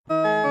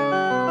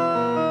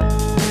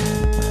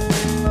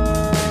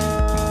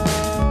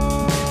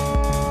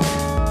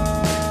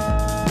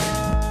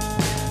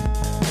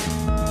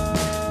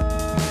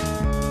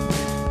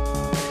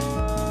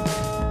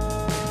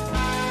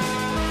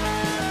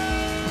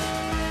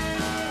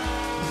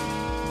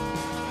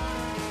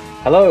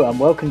Hello and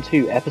welcome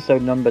to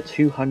episode number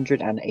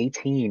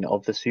 218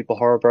 of the Super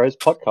Horror Bros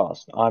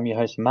podcast. I'm your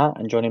host Matt,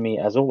 and joining me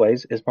as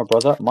always is my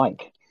brother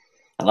Mike.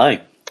 Hello.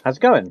 How's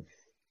it going?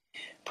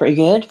 Pretty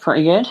good,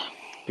 pretty good.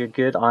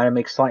 Good. I am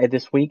excited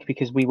this week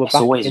because we were It's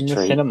back always in a the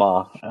treat.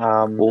 cinema.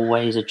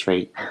 Always a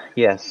treat.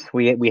 Yes,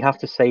 we have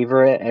to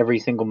savor it every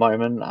single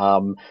moment.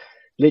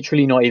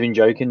 Literally not even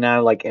joking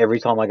now. Like every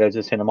time I go to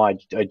the cinema,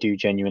 I do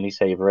genuinely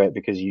savor it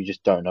because you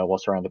just don't know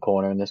what's around the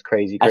corner in this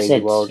crazy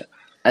world.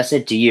 I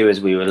said to you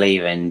as we were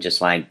leaving, just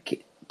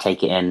like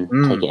take it in,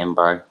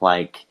 bro.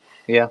 Like,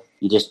 Yeah.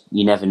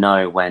 You never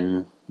know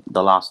when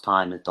the last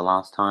time is the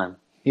last time.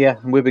 Yeah,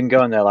 we've been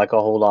going there like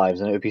our whole lives,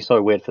 and it would be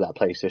so weird for that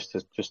place just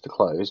to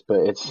close. But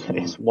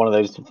it's one of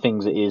those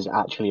things that is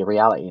actually a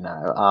reality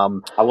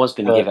now. I was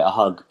going to give it a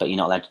hug, but you're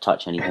not allowed to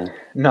touch anything.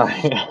 No.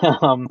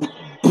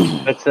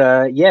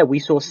 But we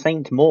saw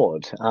Saint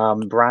Maud,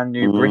 brand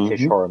new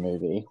British horror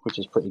movie, which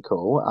is pretty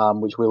cool.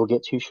 Which we will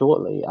get to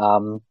shortly.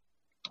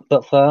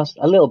 But first,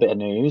 a little bit of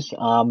news.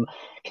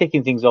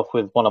 Kicking things off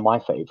with one of my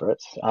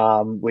favourites,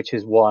 which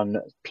is one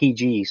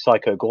PG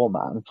Psycho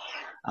Gorman.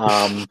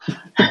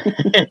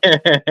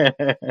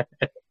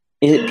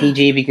 Is it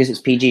PG because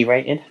it's PG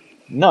rated?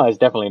 No, it's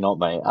definitely not,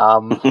 mate.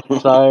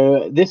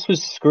 So this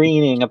was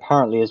screening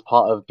apparently as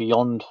part of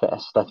Beyond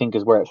Fest. I think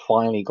is where it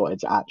finally got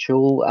its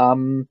actual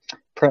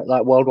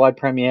worldwide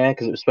premiere,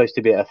 because it was supposed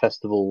to be at a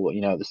festival,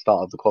 at the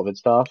start of the COVID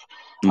stuff.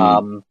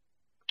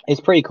 It's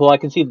pretty cool. I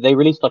can see that they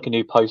released like a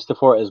new poster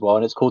for it as well,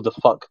 and it's called the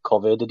Fuck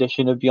COVID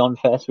edition of Beyond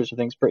Fest, which I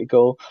think is pretty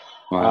cool.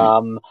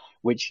 Right.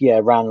 Which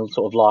ran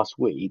sort of last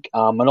week.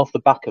 And off the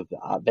back of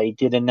that, they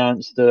did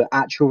announce the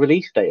actual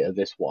release date of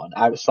this one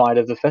outside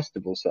of the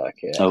festival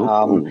circuit.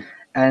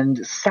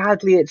 And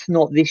sadly, it's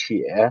not this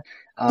year,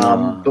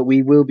 but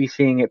we will be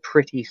seeing it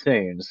pretty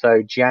soon.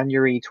 So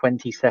January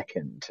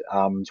 22nd,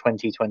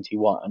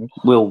 2021.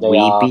 Will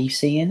we be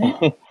seeing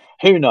it?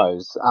 Who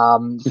knows?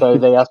 So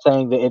they are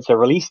saying that it's a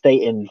release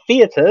date in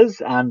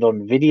theaters and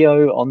on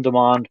video on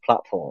demand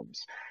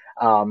platforms.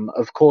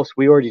 Of course,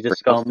 we already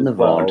discussed as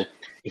well.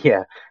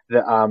 Yeah,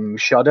 that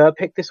Shudder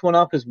picked this one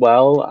up as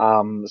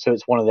well. So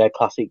it's one of their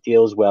classic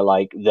deals where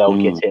like they'll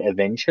get it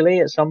eventually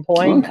at some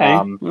point.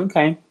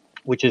 Okay.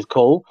 Which is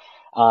cool.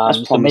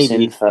 That's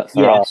promising for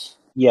us.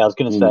 Yeah, I was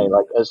going to say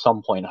like at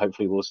some point,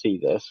 hopefully we'll see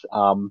this.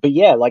 But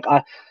yeah, like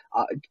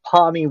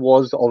part of me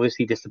was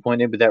obviously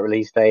disappointed with that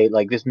release date.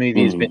 Like this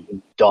movie has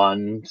been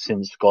done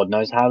since God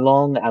knows how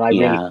long, and I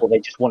really thought they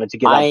just wanted to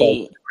get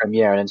that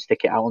premiere and then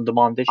stick it out on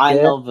demand this year. I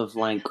love of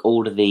like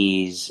all of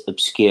these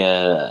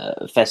obscure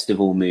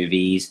festival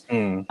movies.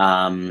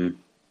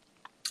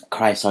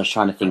 Christ, I was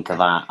trying to think of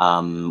that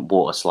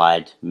water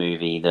slide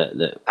movie that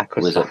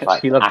was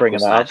like, you love bringing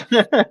that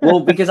up. Well,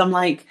 because I'm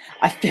like,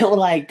 I feel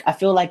like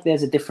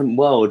there's a different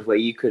world where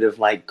you could have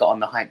like got on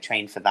the hype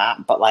train for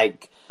that, but I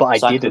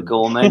Psycho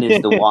Gorman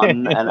is the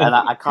one, and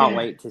I can't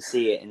wait to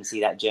see it and see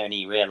that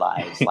journey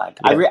realized. Like,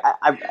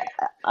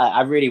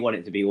 I really want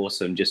it to be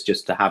awesome, just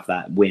to have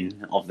that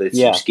win of this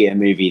obscure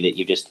movie that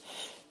you just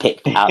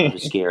picked out of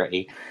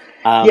obscurity.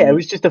 It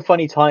was just a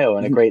funny title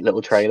and a great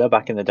little trailer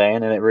back in the day,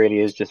 and then it really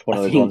is just one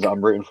of those ones that I'm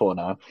rooting for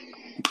now.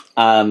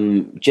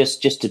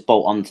 Just to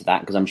bolt onto that,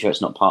 because I'm sure it's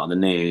not part of the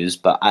news,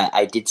 but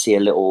I did see a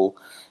little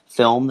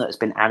film that's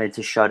been added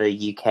to Shudder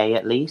UK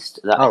at least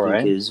that I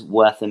think is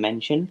worth a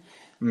mention.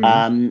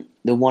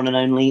 The one and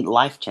only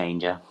Life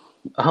Changer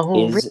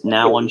is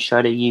now on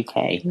Shudder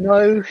UK.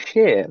 No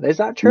shit, is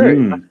that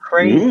true? That's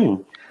crazy.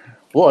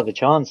 What are the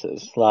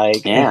chances?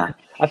 Like,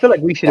 I feel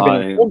like we should have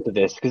been informed of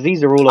this, because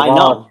these are all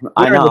of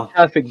we're in the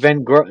perfect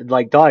Venn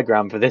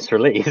diagram for this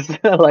release.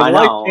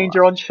 Life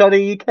Changer on Shudder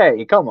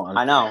UK. Come on.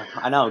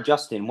 I know.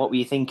 Justin, what were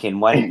you thinking?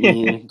 Why didn't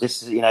you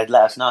just let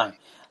us know?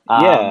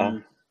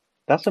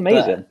 That's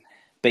amazing.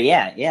 But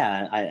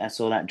I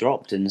saw that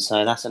dropped, and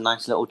so that's a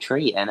nice little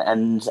treat, and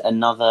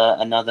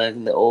another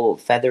little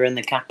feather in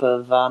the cap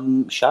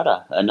of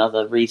Shudder.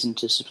 Another reason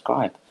to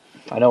subscribe.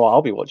 I know what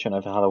I'll be watching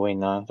over Halloween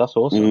now. That's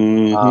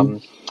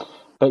awesome.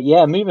 But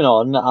yeah, moving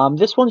on.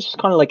 This one's just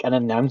kind of like an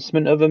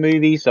announcement of a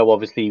movie, so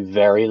obviously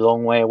very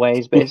long way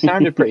away, but it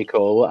sounded pretty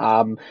cool.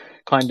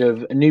 Kind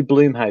of a new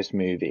Blumhouse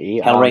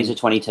movie. Hellraiser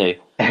 22.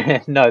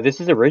 No,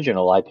 this is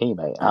original IP,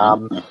 mate.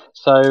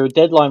 So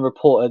Deadline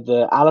reported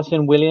that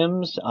Alison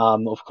Williams,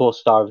 of course,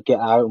 star of Get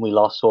Out, and we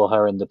last saw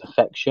her in The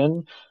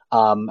Perfection,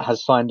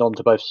 has signed on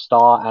to both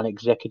star and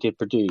executive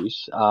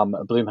produce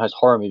a Blumhouse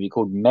horror movie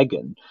called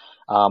Megan,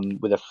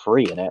 with a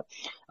 3 in it.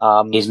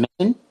 Is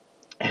missing?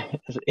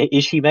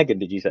 Is she Megan,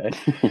 did you say?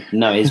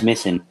 No, is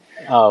missing.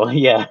 Oh,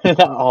 yeah.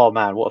 Oh,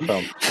 man, what a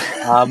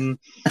film.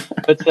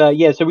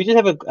 So we just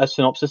have a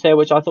synopsis here,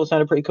 which I thought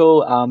sounded pretty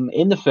cool.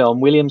 In the film,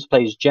 Williams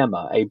plays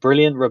Gemma, a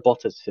brilliant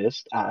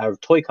roboticist at a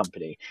toy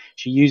company.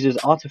 She uses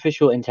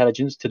artificial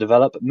intelligence to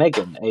develop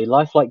Megan, a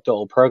lifelike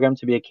doll programmed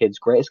to be a kid's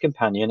greatest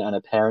companion and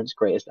a parent's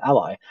greatest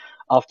ally.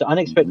 After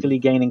unexpectedly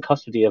gaining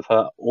custody of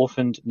her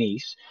orphaned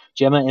niece,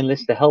 Gemma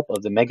enlists the help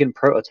of the Megan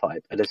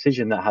prototype, a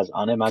decision that has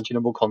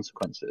unimaginable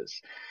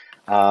consequences.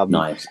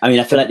 Nice. I mean,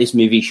 I feel like this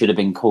movie should have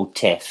been called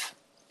TIFF.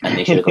 and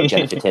they should have got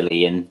Jennifer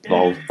Tilly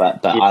involved,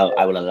 but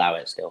I will allow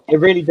it still. It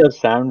really does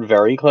sound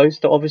very close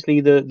to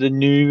obviously the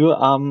new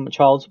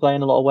Child's Play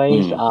in a lot of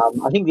ways.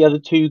 I think the other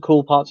two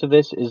cool parts of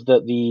this is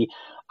that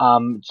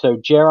so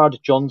Gerard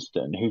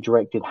Johnston, who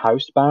directed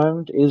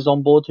Housebound, is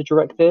on board to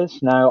direct this.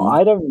 Now,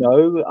 I don't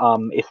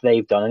know if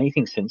they've done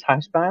anything since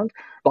Housebound,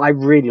 but I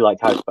really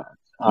liked Housebound.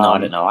 No, I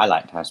don't know. I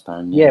liked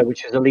Housebound. Yeah,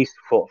 which is at least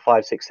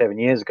 5, 6, 7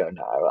 years ago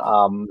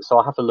now. So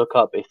I'll have to look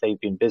up if they've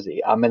been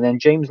busy. And then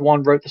James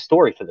Wan wrote the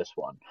story for this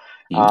one.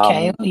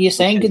 Okay, you're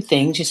saying good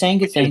things. You're saying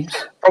good things.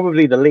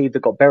 Probably the lead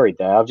that got buried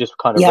there. I've just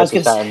kind of read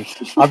this down.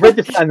 I've read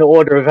this down the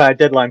order of how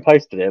Deadline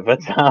posted it,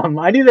 but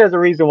I knew there's a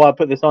reason why I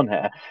put this on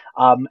here.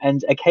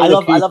 And I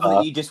love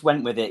that you just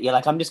went with it. You're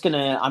like, I'm just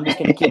gonna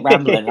keep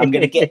rambling. I'm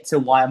gonna get to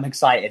why I'm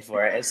excited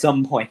for it at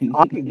some point.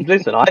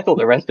 Listen, I thought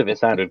the rest of it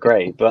sounded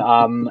great, but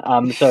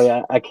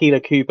so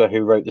Akilah Cooper,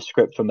 who wrote the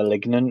script for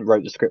 *Malignant*,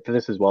 wrote the script for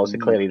this as well. So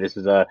clearly, this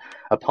is a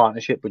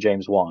partnership with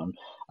James Wan.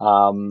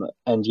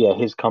 And yeah,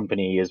 his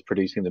company is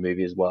producing the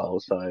movie as well.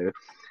 So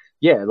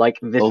yeah, like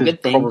this is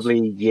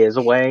probably years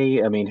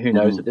away. I mean, who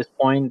knows at this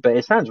point? But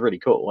it sounds really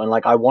cool. And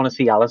like, I want to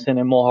see Allison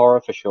in more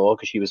horror for sure,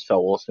 because she was so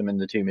awesome in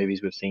the 2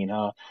 movies we've seen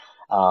her.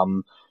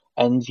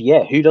 And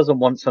yeah, who doesn't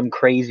want some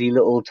crazy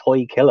little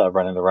toy killer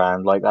running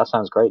around? Like, that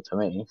sounds great to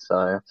me.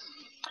 So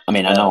I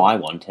mean, I know I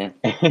want it.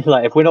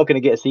 Like, if we're not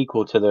going to get a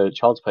sequel to the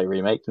Child's Play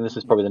remake, then this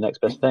is probably the next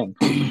best thing.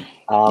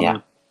 Yeah.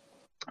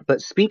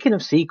 But speaking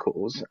of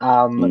sequels,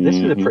 this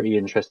is a pretty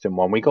interesting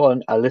one. We got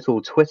a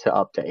little Twitter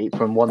update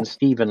from one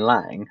Stephen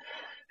Lang,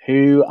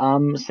 who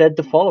said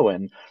the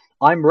following: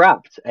 "I'm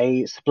wrapped.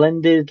 A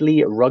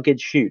splendidly rugged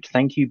shoot.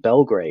 Thank you,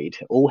 Belgrade.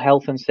 All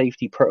health and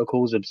safety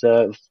protocols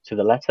observed to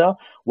the letter.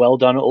 Well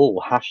done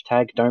all.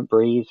 Hashtag Don't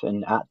Breathe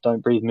and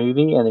 @Don't Breathe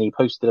Movie." And then he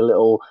posted a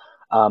little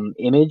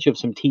image of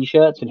some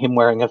T-shirts and him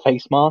wearing a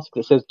face mask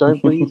that says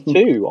 "Don't Breathe"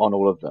 too on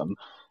all of them.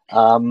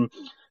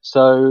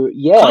 So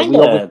yeah,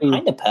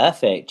 kind of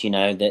perfect, you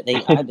know, that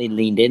they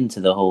leaned into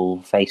the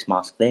whole face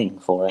mask thing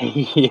for it.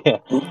 Yeah.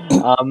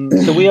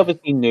 So we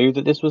obviously knew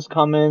that this was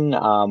coming.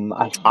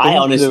 I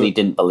honestly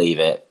didn't believe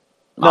it.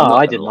 No,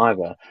 I didn't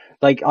either.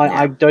 Like,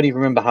 I don't even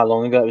remember how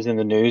long ago it was in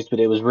the news, but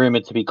it was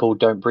rumored to be called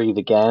 "Don't Breathe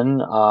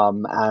Again."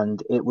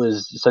 And it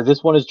was, so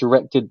this one is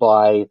directed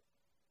by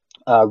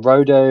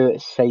Rodo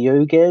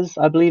Sayuges,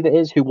 I believe it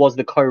is, who was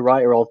the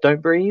co-writer of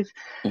Don't Breathe,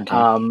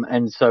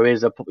 and so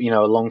is a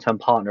long-term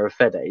partner of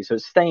Fede. So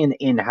it's staying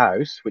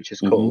in-house, which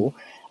is cool.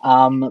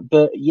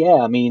 But yeah,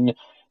 I mean,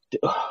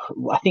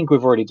 I think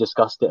we've already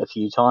discussed it a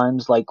few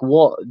times. Like,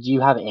 what do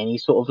you have any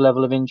sort of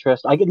level of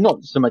interest? I get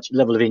not so much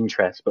level of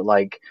interest, but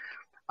like,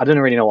 I don't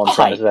really know what I'm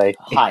trying to say.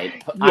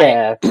 Hype.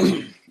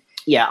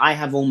 Yeah. I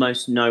have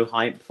almost no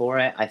hype for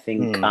it. I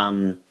think,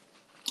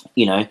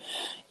 you know,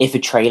 if a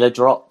trailer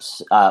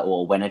drops,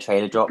 or when a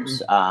trailer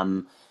drops,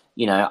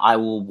 you know, I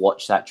will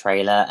watch that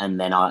trailer and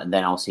then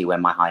I'll see where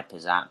my hype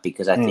is at,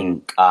 because I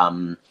think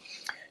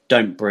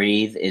Don't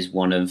Breathe is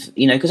one of,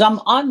 you know, because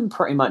I'm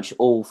pretty much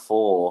all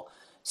for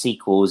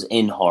sequels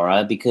in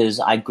horror, because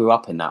I grew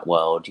up in that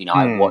world. You know,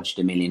 I watched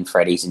a million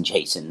Freddy's and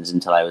Jasons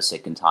until I was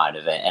sick and tired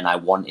of it, and I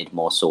wanted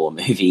more Saw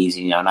movies,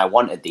 you know, and I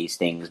wanted these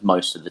things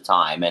most of the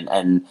time,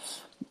 and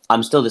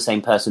I'm still the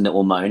same person that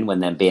will moan when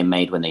they're being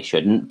made when they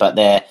shouldn't, but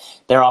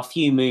there are a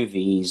few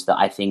movies that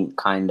I think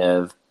kind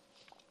of,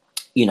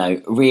 you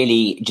know,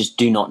 really just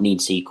do not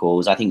need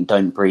sequels. I think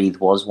Don't Breathe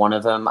was one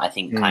of them. I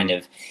think kind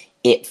of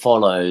It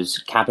Follows,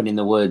 Cabin in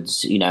the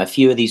Woods, you know, a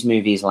few of these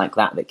movies like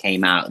that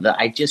came out that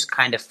I just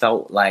kind of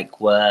felt like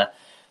were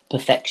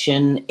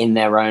perfection in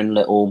their own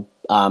little,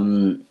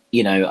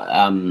 you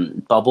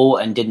know, bubble,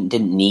 and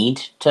didn't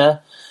need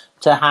to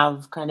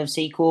have kind of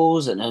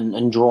sequels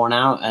and drawn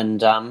out.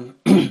 And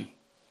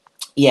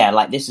yeah,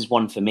 like, this is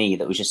one for me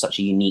that was just such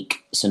a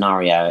unique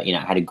scenario. You know,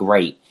 it had a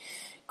great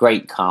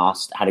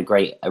cast, had a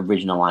great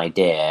original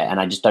idea, and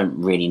I just don't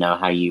really know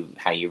how you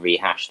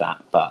rehash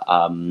that. But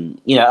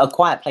you know, A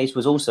Quiet Place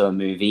was also a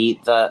movie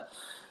that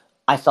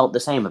I felt the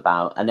same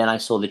about, and then I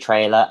saw the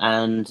trailer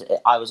and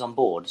I was on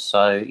board.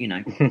 So, you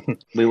know,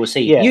 we will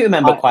see. You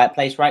remember Quiet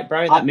Place, right,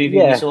 bro? That movie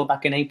we saw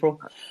back in April?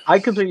 I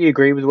completely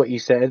agree with what you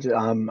said,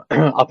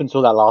 up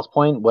until that last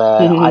point, where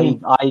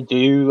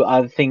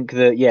I think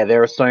that, yeah,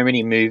 there are so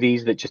many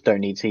movies that just don't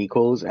need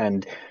sequels,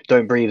 and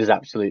Don't Breathe is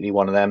absolutely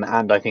one of them,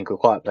 and I think A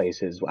Quiet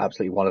Place is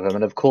absolutely one of them.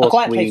 And of course, A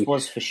Quiet Place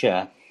was for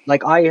sure.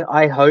 Like,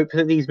 I hope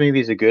that these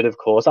movies are good, of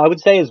course. I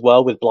would say as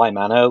well with Bly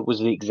Manor was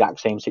the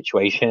exact same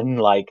situation.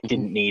 Like,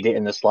 didn't need it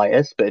in the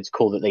slightest, but it's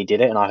cool that they did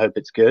it, and I hope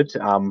it's good,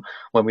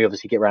 when we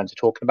obviously get around to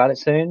talking about it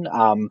soon.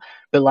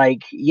 But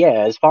like,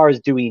 yeah, as far as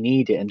do we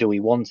need it and do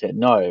we want it?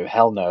 No,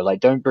 hell no. Like,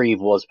 Don't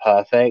Breathe was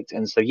perfect.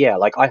 And so, yeah,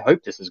 like, I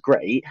hope this is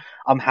great.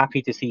 I'm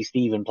happy to see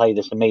Steven play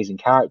this amazing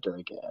character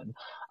again.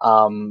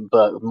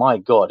 But my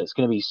God, it's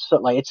going to be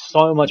it's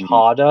so much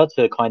harder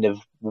to kind of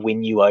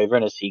win you over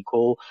in a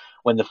sequel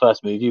when the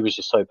first movie was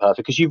just so perfect,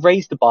 because you've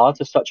raised the bar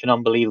to such an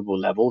unbelievable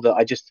level that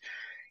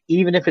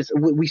even if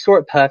we saw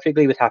it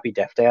perfectly with Happy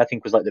Death Day, I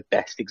think was like the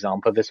best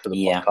example of this for the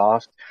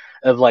podcast,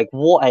 of like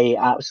what a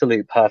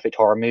absolute perfect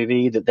horror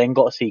movie that then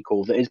got a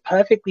sequel that is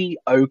perfectly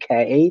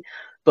okay,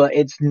 but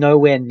it's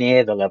nowhere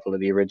near the level of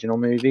the original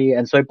movie.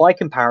 And so by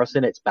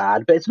comparison, it's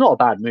bad, but it's not a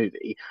bad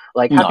movie.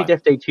 Like Happy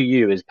Death Day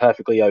 2U is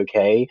perfectly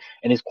okay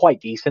and is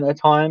quite decent at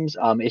times.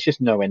 It's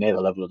just nowhere near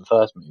the level of the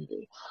first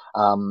movie.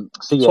 So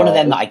it's one of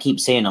them that I keep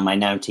seeing on my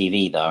Now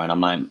TV though, and I'm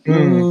like,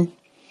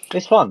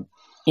 it's fun.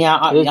 Yeah,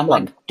 I'm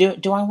like,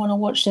 do I want to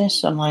watch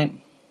this? I'm like,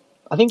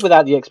 I think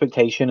without the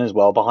expectation as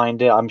well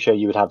behind it, I'm sure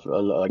you would have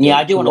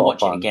I do want to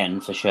watch it again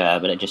for sure,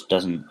 but it just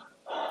doesn't.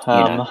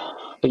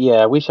 But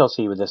yeah, we shall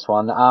see with this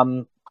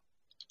one.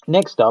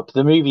 Next up,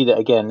 the movie that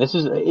again,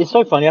 it's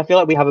so funny. I feel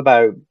like we have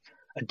about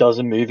a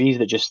dozen movies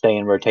that just stay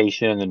in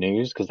rotation in the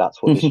news because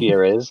that's what this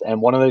year is,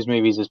 and one of those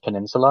movies is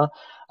Peninsula,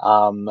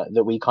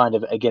 that we kind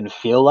of again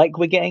feel like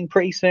we're getting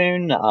pretty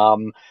soon.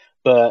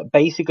 But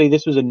basically,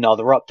 this was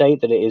another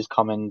update that it is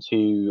coming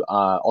to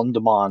on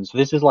demand. So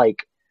this is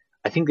like,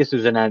 I think this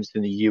was announced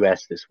in the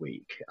US this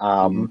week,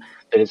 that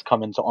it's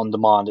coming to on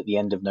demand at the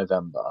end of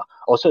November.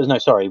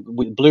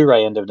 With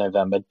Blu-ray end of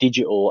November,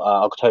 digital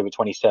October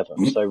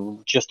 27th.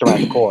 So just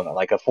around the corner,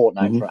 like a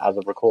fortnight from as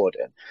of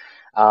recording.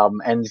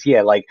 And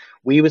yeah, like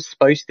we were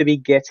supposed to be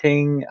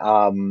getting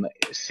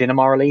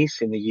cinema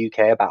release in the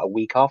UK about a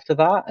week after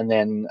that, and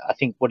then I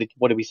think what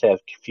did we say a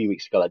few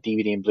weeks ago, like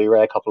DVD and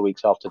Blu-ray a couple of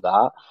weeks after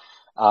that.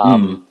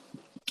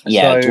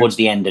 Towards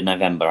the end of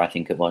November, I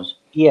think it was.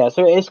 Yeah,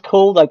 so it's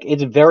cool. Like,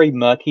 it's very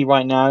murky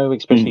right now,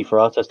 especially for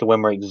us, as to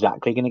when we're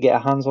exactly going to get our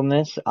hands on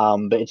this.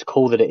 But it's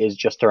cool that it is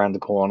just around the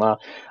corner.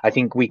 I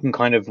think we can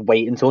kind of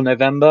wait until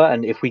November,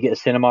 and if we get a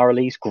cinema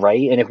release,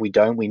 great. And if we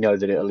don't, we know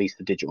that at least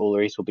the digital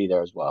release will be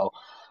there as well.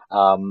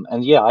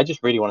 And yeah, I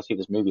just really want to see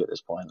this movie at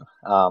this point.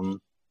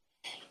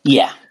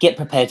 Yeah, get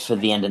prepared for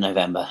the end of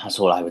November. That's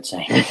all I would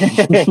say.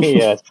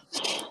 Yes,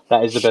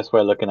 that is the best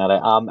way of looking at it.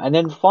 And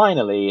then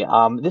finally,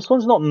 this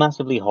one's not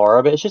massively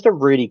horror, but it's just a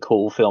really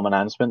cool film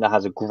announcement that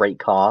has a great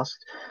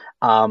cast.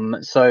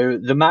 So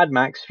the Mad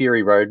Max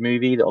Fury Road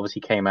movie that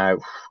obviously came out,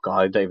 God,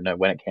 I don't even know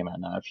when it came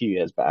out now, a few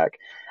years back,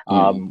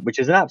 which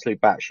is an absolute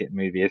batshit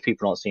movie. If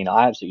people have not seen it,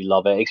 I absolutely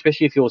love it,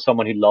 especially if you're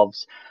someone who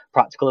loves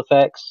practical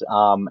effects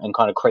and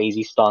kind of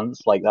crazy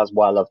stunts. Like, that's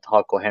why I love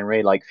Hardcore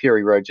Henry. Like,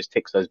 Fury Road just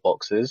ticks those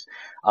boxes.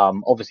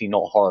 Obviously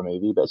not a horror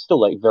movie, but it's still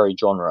like very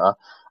genre.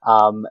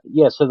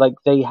 So like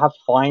they have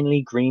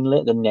finally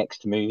greenlit the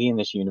next movie in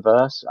this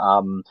universe.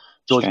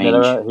 George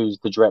Miller, who's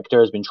the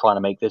director, has been trying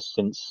to make this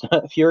since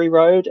Fury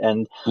Road,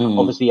 and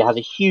obviously it has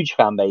a huge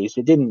fan base.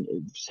 It didn't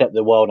set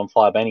the world on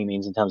fire by any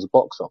means in terms of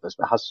box office,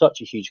 but it has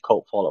such a huge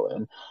cult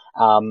following.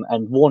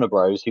 And Warner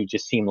Bros., who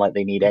just seem like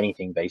they need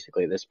anything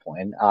basically at this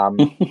point,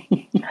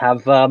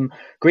 have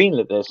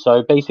greenlit this.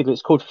 So basically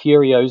it's called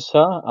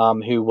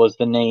Furiosa, who was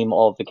the name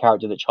of the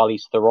character that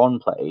Charlize Theron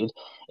played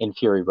in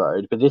Fury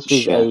Road. But this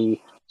is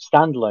a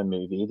standalone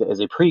movie that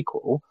is a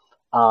prequel.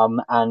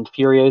 And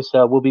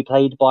Furiosa will be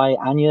played by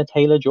Anya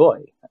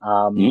Taylor-Joy.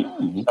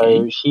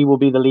 So she will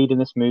be the lead in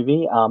this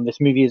movie. This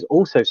movie is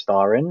also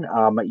starring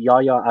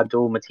Yahya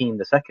Abdul-Mateen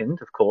II,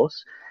 of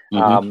course,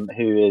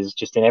 who is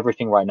just in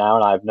everything right now,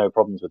 and I have no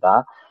problems with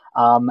that.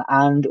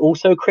 And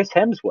also Chris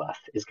Hemsworth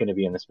is going to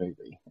be in this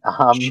movie.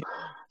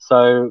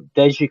 So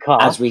there's your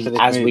cast. As we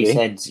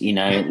said,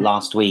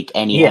 last week,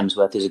 any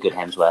Hemsworth is a good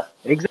Hemsworth.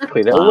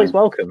 Exactly. They're always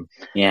welcome.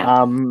 Yeah.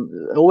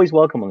 Always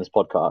welcome on this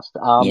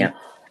podcast.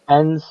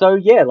 And so,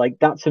 like,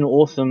 that's an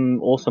awesome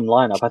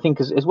lineup. I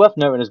think it's worth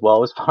noting as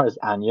well, as far as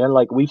Anya,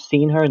 like, we've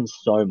seen her in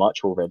so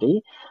much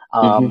already,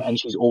 and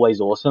she's always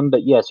awesome.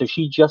 But yeah, so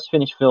she just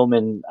finished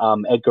filming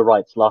Edgar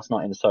Wright's Last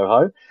Night in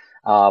Soho,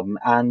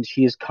 and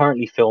she is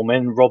currently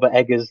filming Robert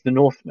Eggers' The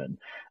Northman.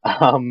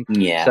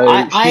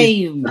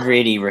 I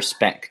really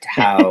respect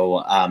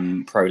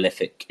how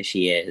prolific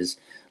she is.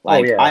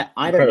 Like,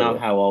 I don't know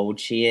how old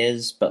she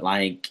is, but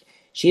like,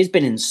 she has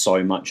been in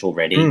so much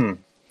already.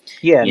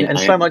 Yeah, and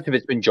so much of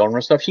it's been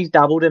genre stuff. She's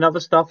dabbled in other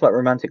stuff like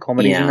romantic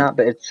comedies and that,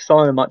 but it's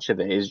so much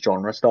of it is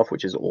genre stuff,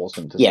 which is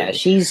awesome to see. Yeah,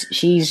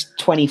 she's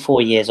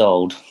 24 years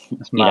old,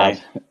 That's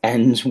mad.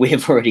 And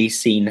we've already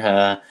seen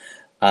her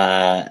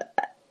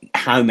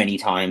how many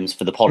times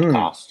for the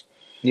podcast?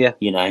 Yeah,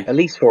 at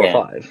least 4 or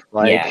 5.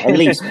 At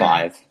least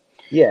 5.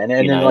 Yeah, and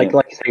then like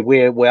I say,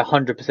 we're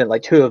 100%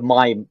 like 2 of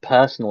my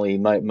personally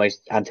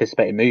most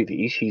anticipated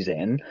movies she's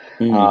in,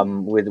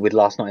 with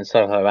Last Night in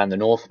Soho and The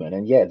Northman,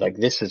 and like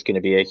this is going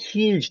to be a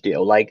huge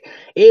deal. Like,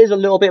 it is a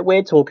little bit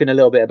weird talking a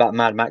little bit about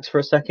Mad Max for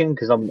a second,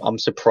 because I'm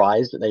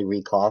surprised that they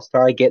recast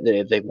her. I get that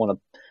if they want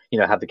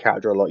to have the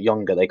character a lot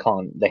younger, they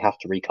have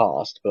to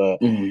recast, but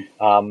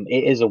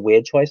it is a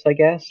weird choice, I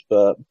guess,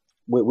 but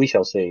we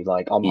shall see.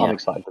 Like, I'm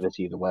excited for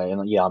this either way,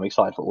 and I'm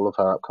excited for all of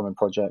her upcoming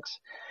projects.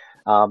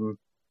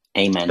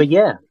 Amen. But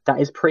yeah,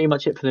 that is pretty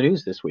much it for the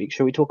news this week.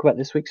 Shall we talk about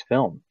this week's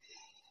film?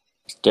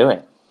 Let's do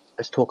it.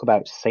 Let's talk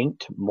about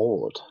Saint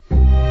Maud.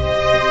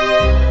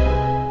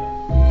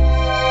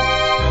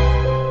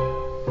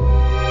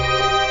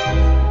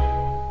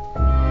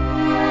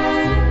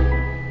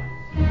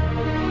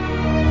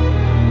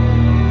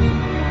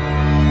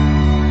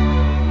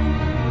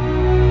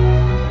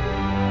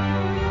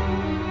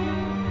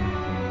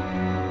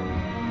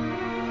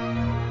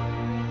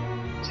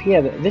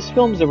 yeah, this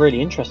film's a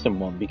really interesting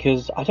one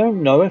because I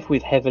don't know if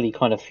we've heavily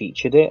kind of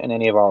featured it in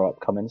any of our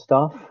upcoming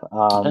stuff.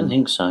 I don't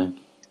think so.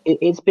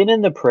 It's been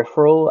in the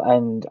peripheral,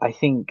 and I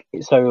think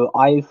so.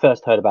 I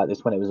first heard about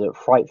this when it was at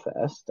Fright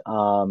Fest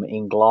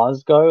in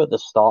Glasgow at the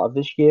start of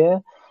this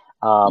year.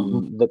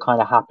 That kind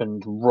of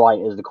happened right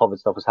as the COVID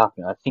stuff was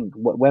happening. I think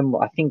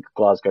I think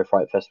Glasgow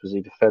Fright Fest was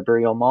either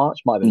February or March,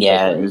 might have been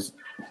February. It was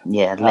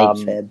late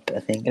Feb, I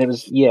think. And it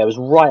was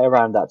right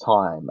around that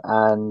time.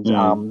 And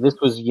this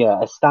was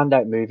a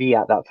standout movie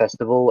at that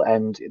festival,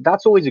 and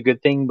that's always a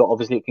good thing. But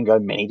obviously, it can go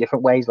many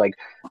different ways. Like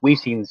we've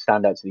seen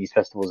standouts at these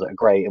festivals that are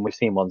great, and we've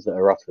seen ones that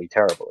are utterly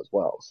terrible as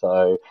well.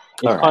 So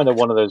it's kind of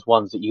one of those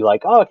ones that you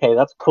like. Oh, okay,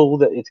 that's cool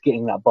that it's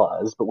getting that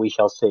buzz, but we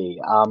shall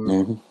see.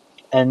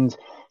 And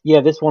yeah,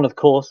 this one, of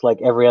course,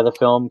 like every other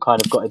film, kind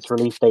of got its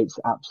release dates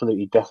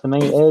absolutely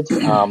decimated.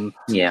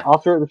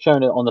 After it was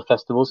shown on the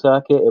festival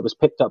circuit, it was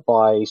picked up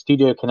by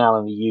Studio Canal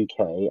in the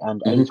UK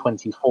and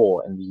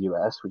A24 in the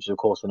US, which is, of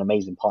course, an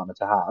amazing partner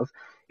to have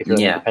if you're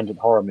an independent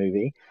horror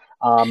movie.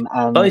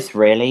 And both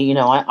really, you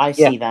know, I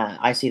see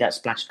that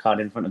splash card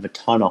in front of a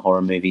ton of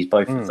horror movies,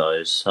 both of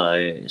those.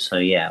 So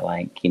yeah,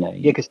 like, you know,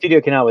 because Studio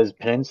Canal is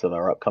Peninsula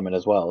are upcoming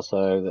as well,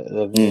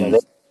 so you know,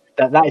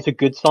 that is a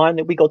good sign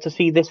that we got to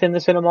see this in the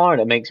cinema, and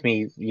it makes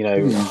me, you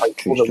know,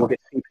 hopeful that we'll get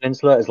to see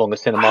Peninsula as long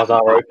as cinemas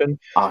are open.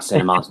 Our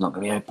cinema's not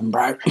going to be open,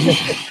 bro.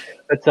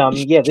 But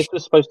this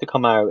was supposed to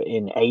come out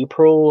in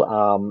April,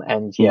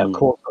 and of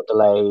course got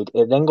delayed.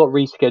 It then got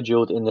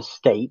rescheduled in the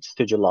States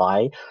to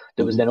July.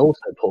 That was then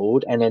also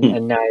pulled, and then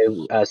and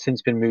now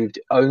since been moved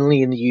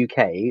only in the UK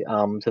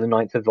to the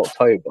 9th of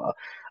October.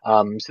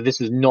 So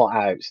this is not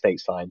out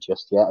stateside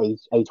just yet.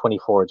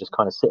 A24 are just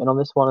kind of sitting on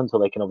this one until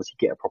they can obviously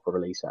get a proper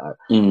release out.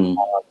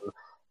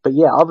 But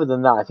yeah, other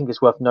than that, I think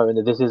it's worth noting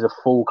that this is a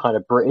full kind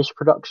of British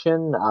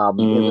production. It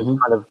was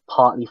kind of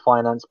partly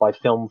financed by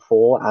Film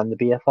 4 and the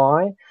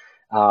BFI,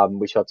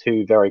 which are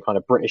two very kind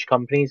of British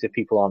companies, if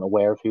people aren't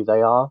aware of who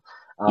they are.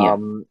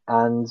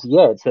 And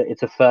yeah,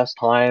 it's a first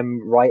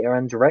time writer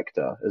and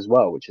director as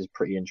well, which is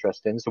pretty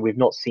interesting. So we've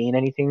not seen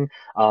anything.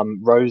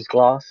 Rose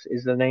Glass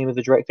is the name of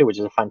the director, which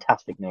is a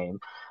fantastic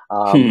name.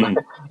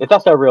 If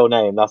that's her real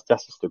name, that's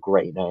just a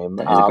great name.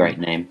 That is a great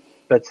name.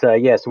 But so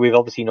we've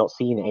obviously not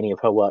seen any of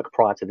her work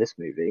prior to this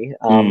movie.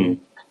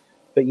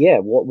 But yeah,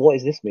 what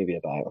is this movie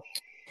about?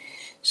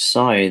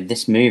 So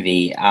this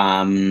movie,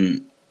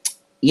 I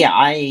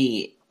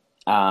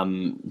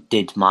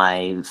did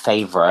my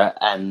favorite,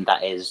 and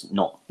that is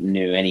not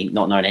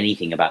knowing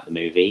anything about the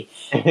movie.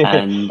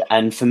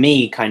 and for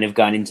me, kind of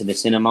going into the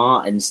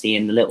cinema and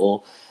seeing the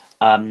little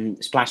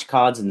splash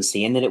cards and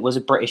seeing that it was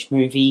a British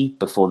movie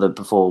before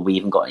we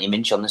even got an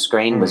image on the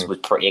screen was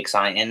pretty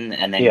exciting.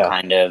 And then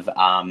kind of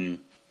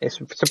it's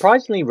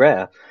surprisingly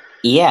rare.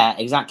 Yeah,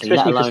 exactly.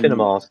 Especially for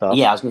cinema stuff.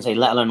 Yeah, I was going to say,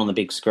 let alone on the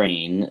big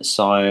screen.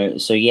 So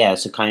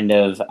kind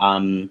of,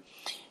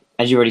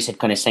 as you already said,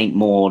 kind of Saint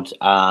Maud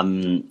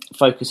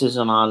focuses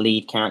on our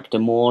lead character,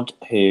 Maud,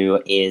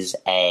 who is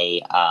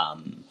a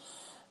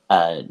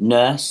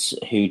nurse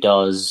who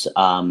does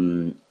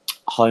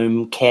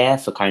home care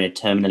for kind of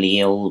terminally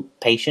ill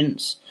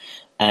patients,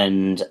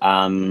 and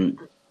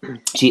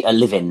she a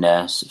live-in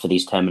nurse for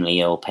these terminally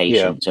ill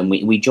patients. And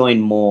we join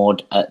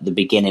Maud at the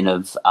beginning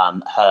of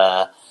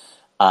her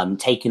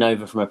taking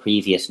over from a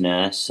previous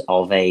nurse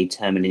of a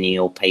terminally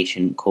ill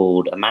patient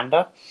called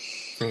Amanda.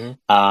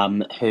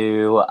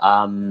 Who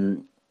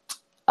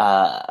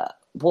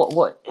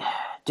what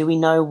do we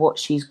know what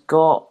she's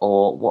got,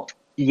 or what?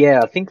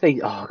 Yeah, I think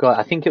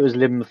I think it was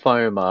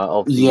lymphoma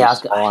of the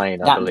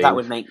spine. I believe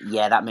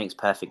that makes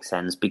perfect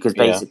sense, because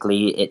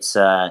basically it's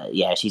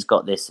she's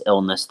got this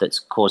illness that's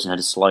causing her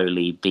to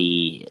slowly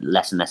be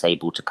less and less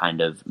able to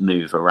kind of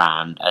move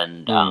around,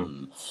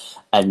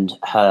 and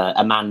her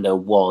Amanda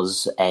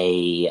was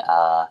a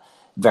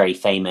very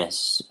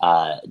famous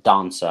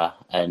dancer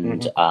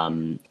and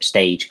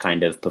stage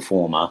kind of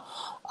performer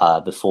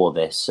before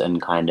this,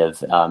 and kind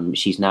of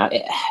she's now.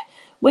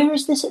 Where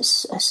is this?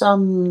 It's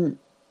some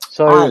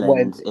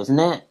island, isn't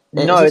it?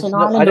 No, is it an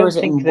island, or is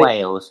it in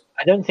Wales?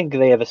 I don't think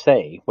they ever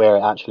say where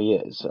it actually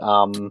is.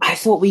 I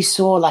thought we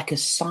saw like a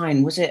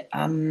sign. Was it?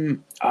 I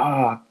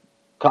know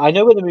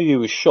where the movie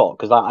was shot,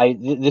 because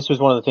this was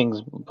one of the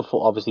things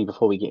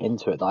before we get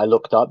into it that I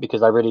looked up,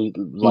 because I really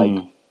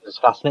was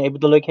fascinated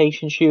with the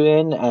location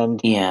shooting, and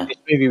this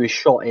movie was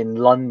shot in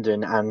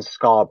London and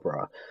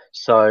Scarborough,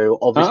 so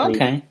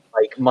obviously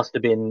must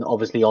have been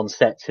obviously on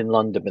sets in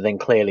London, but then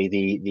clearly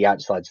the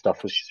outside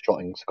stuff was shot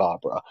in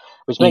Scarborough,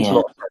 which makes a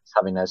lot of sense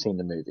having now seen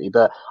the movie.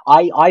 But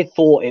I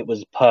thought it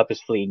was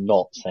purposefully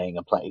not saying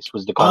a place,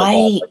 was the kind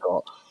of vibe I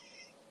got.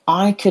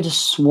 I could have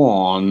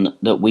sworn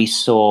that we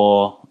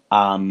saw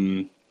I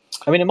mean,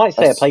 it might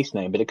say a place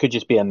name, but it could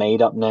just be a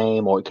made-up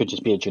name, or it could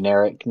just be a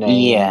generic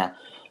name. Yeah.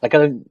 Like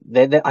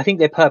I think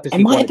they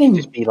purposely wanted to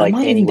just be like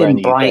anywhere in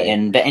the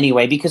Brighton, UK. But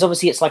anyway, because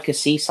obviously it's like a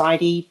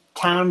seaside-y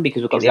town,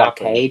 because we've got the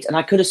arcades, and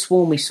I could have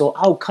sworn we saw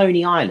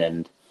Coney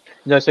Island.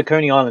 No, so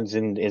Coney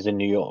Island is in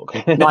New York.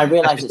 No, I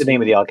realised it's the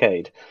name of the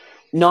arcade.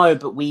 No,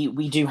 but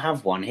we do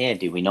have one here,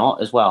 do we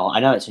not? As well, I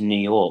know it's in New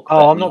York, Oh,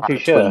 but I'm we not have too a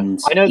sure. twinned.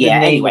 I know the Yeah.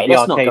 name of Anyway, the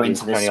let's not go arcade into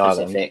is the Coney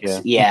Island. specifics.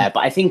 Yeah. Yeah,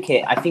 but I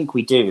think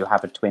we do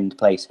have a twinned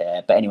place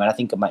here. But anyway, I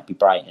think it might be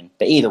Brighton.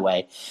 But either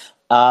way,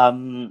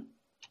 yeah,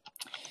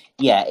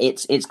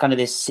 it's kind of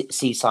this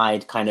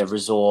seaside kind of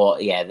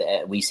resort.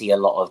 Yeah, we see a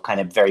lot of kind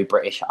of very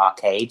British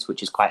arcades,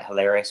 which is quite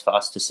hilarious for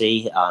us to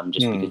see,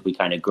 just because we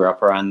kind of grew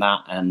up around that.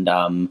 And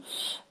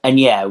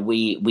yeah,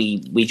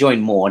 we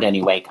joined Maud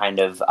anyway, kind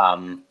of.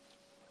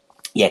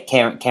 Yeah,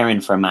 caring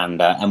for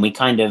Amanda, and we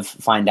kind of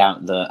find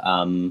out that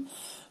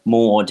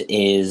Maud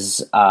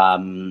is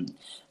kind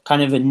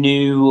of a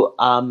new.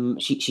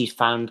 She's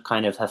found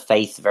kind of her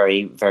faith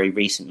very very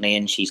recently,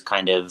 and she's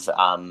kind of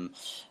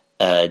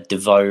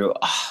devout.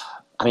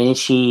 I mean, is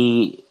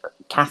she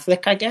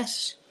Catholic? I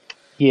guess.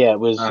 Yeah, it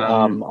was.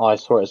 I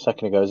saw it a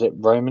second ago. Is it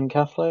Roman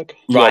Catholic?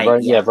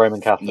 Right. Yeah,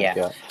 Roman Catholic. Yeah.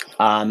 Yeah.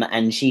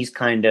 And she's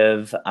kind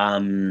of.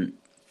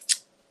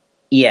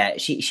 Yeah,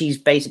 she's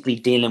basically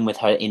dealing with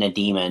her inner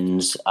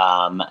demons,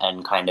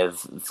 and kind of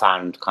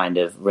found kind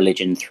of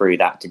religion through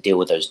that to deal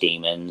with those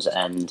demons,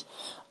 and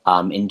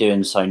in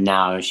doing so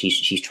now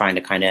she's trying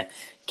to kind of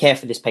care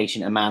for this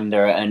patient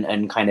Amanda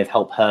and kind of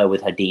help her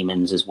with her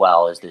demons as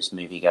well as this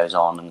movie goes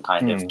on, and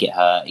kind of get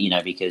her,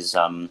 because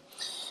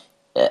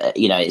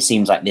it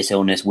seems like this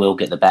illness will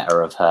get the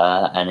better of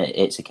her, and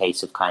it's a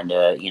case of kind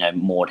of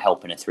Maud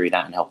helping her through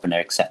that and helping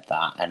her accept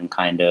that, and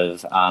kind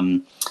of.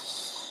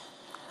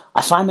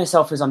 I find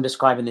myself as I'm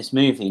describing this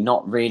movie,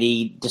 not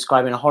really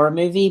describing a horror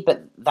movie,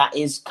 but that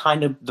is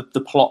kind of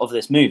the plot of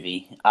this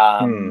movie.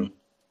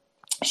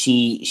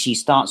 She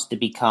starts to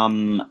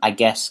become, I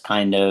guess,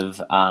 kind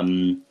of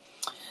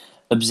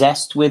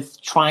obsessed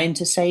with trying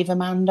to save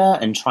Amanda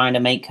and trying to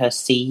make her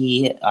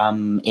see,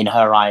 in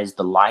her eyes,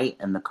 the light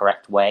and the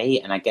correct way.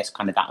 And I guess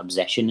kind of that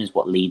obsession is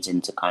what leads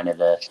into kind of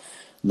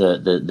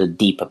the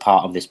deeper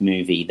part of this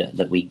movie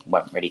that we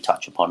won't really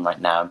touch upon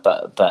right now.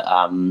 But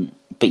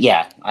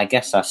yeah, I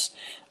guess that's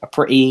a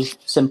pretty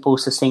simple,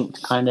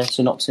 succinct kind of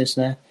synopsis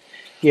there.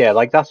 Yeah,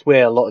 like that's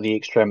where a lot of the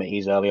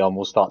extremities early on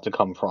will start to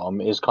come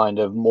from. Is kind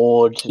of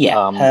Maud.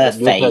 Yeah, her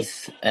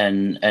faith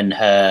and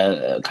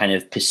her kind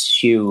of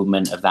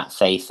pursuement of that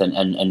faith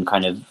and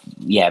kind of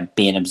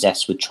being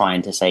obsessed with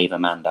trying to save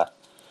Amanda.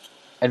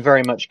 And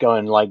very much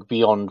going like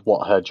beyond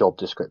what her job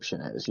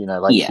description is,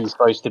 she's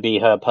supposed to be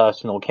her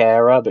personal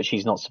carer, but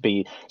she's not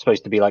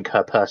supposed to be like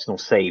her personal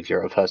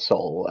savior of her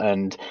soul.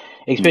 And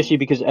especially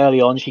because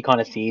early on she kind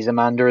of sees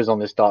Amanda as on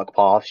this dark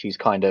path. She's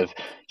kind of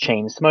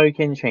chain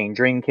smoking, chain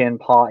drinking,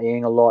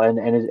 partying a lot, and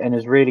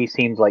it really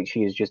seems like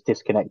she is just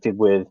disconnected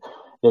with.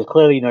 There's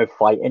clearly no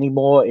fight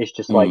anymore. It's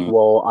just like,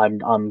 well,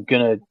 I'm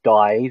gonna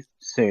die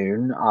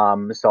soon,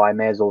 so I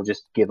may as well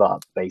just give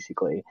up,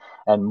 basically.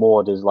 And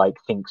Maud is like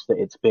thinks that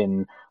it's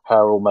been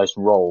her almost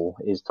role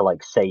is to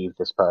like save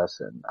this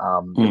person,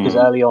 because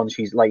early on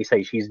she's like you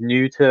say she's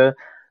new to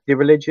the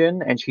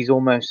religion, and she's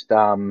almost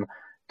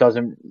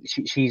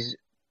she's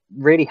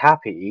really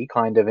happy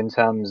kind of in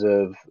terms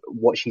of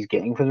what she's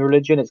getting from the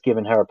religion. It's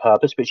given her a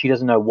purpose, but she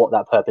doesn't know what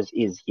that purpose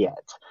is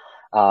yet.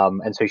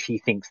 And so she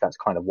thinks that's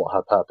kind of what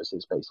her purpose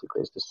is,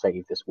 basically, is to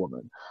save this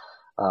woman.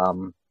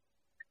 Should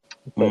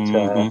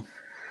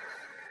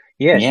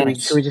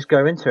we just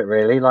go into it,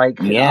 really? Like,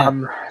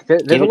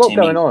 there's a lot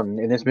going on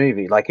in this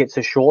movie. Like, it's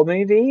a short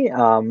movie,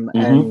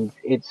 and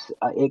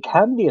it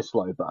can be a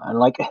slow burn.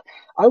 Like,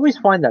 I always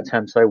find that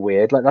term so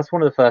weird. Like, that's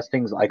one of the first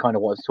things I kind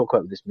of want to talk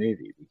about with this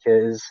movie,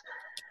 because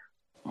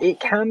it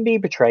can be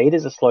portrayed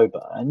as a slow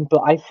burn,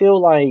 but I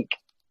feel like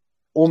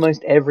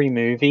almost every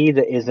movie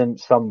that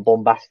isn't some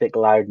bombastic,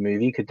 loud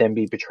movie could then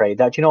be portrayed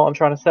that. Do you know what I'm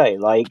trying to say?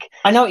 Like,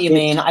 I know what you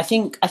mean. I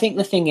think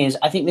the thing is,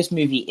 I think this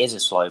movie is a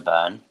slow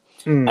burn,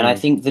 and I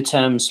think the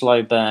term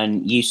slow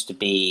burn used to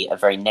be a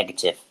very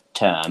negative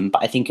term,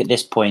 but I think at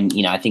this point,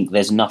 I think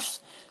there's enough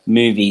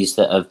movies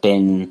that have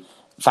been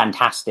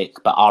fantastic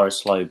but are a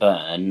slow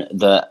burn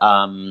that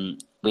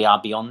we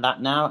are beyond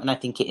that now, and I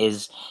think it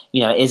is,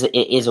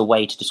 it is a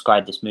way to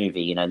describe this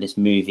movie. This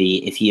movie,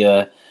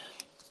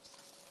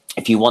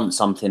 if you want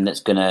something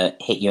that's going to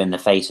hit you in the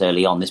face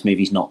early on, this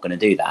movie's not going to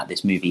do that.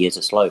 This movie is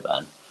a slow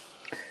burn.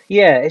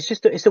 Yeah,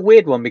 it's a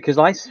weird one, because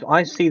I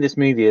see this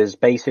movie as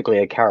basically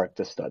a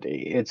character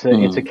study. It's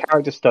a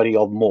character study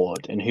of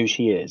Maud and who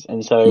she is.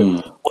 And so,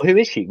 who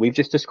is she? We've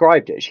just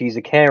described it. She's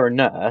a carer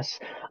nurse,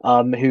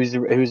 who's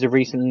a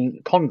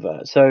recent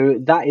convert. So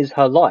that is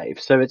her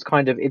life. So it's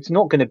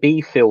not going to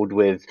be filled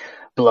with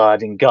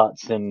blood and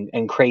guts and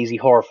crazy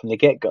horror from the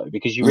get-go,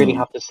 because you really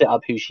have to set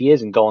up who she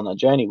is and go on that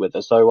journey with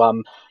her.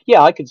 So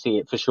I could see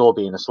it for sure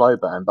being a slow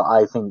burn, but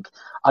I think,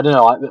 I don't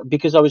know,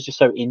 because I was just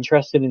so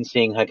interested in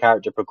seeing her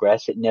character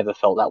progress, it never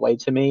felt that way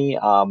to me.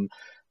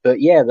 But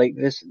yeah, like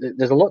there's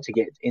a lot to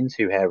get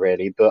into here,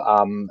 really. But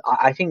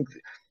I think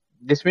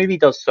this movie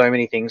does so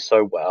many things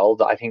so well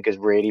that I think has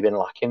really been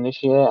lacking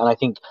this year. And I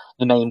think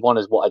the main one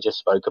is what I just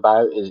spoke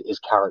about is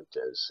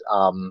characters.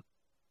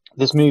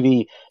 This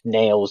movie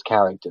nails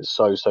characters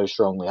so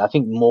strongly. I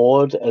think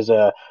Maud, as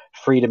a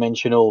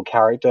three-dimensional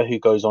character who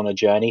goes on a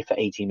journey for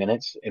 80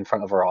 minutes in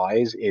front of her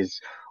eyes,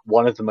 is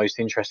one of the most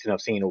interesting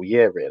I've seen all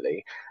year,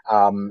 really.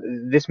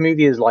 This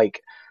movie is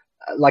like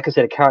I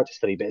said, a character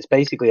study, but it's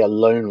basically a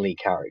lonely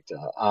character.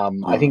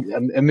 I think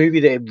a movie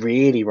that it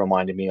really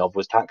reminded me of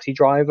was Taxi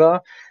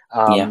Driver.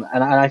 And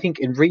I think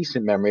in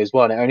recent memory as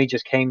well, and it only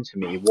just came to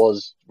me,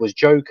 was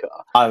Joker.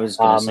 I was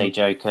going to say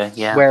Joker,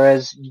 yeah.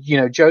 Whereas,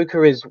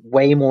 Joker is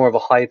way more of a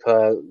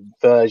hyper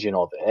version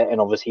of it,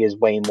 and obviously is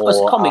way more...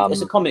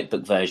 It's a comic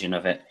book version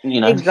of it,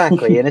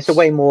 Exactly, and it's a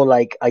way more,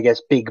 I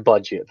guess, big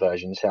budget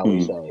version, shall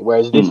we say.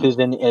 Whereas this is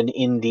an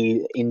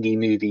indie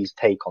movie's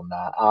take on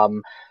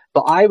that.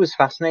 But I was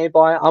fascinated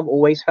by it. I'm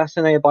always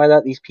fascinated by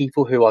that. These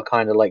people who are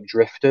kind of like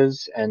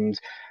drifters, and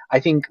I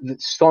think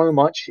that so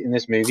much in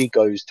this movie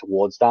goes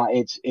towards that.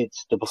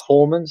 It's the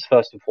performance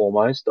first and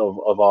foremost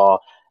of our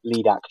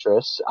lead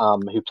actress,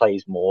 who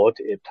plays Maud.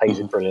 It plays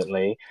it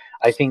brilliantly.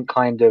 I think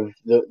kind of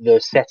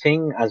the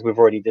setting, as we've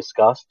already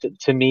discussed,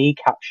 to me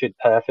captured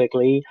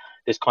perfectly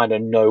this kind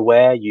of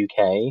nowhere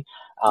UK.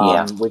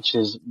 Which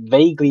is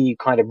vaguely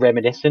kind of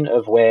reminiscent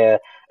of our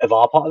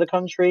part of the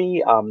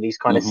country, these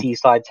kind of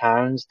seaside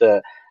towns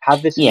that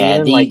have this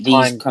feeling like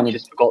time kind of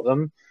just forgot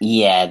them.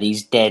 Yeah,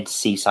 these dead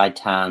seaside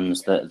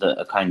towns that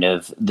are kind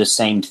of the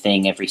same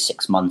thing every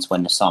 6 months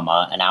when the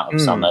summer, and out of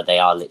summer they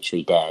are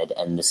literally dead,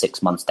 and the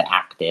 6 months they're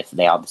active,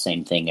 they are the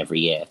same thing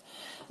every year.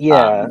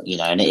 Yeah,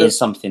 and it is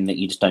something that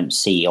you just don't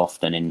see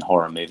often in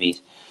horror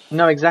movies.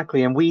 No,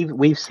 exactly, and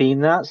we've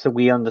seen that, so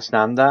we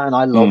understand that, and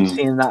I loved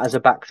seeing that as a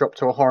backdrop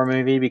to a horror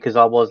movie, because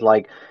I was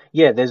like,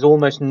 yeah, there's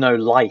almost no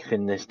life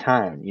in this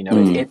town.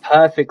 It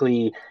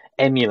perfectly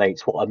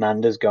emulates what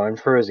Amanda's going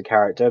through as a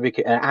character,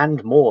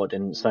 and Maud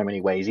in so many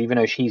ways. Even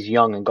though she's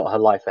young and got her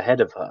life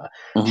ahead of her,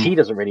 she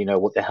doesn't really know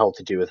what the hell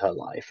to do with her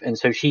life, and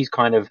so she's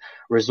kind of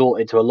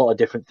resorted to a lot of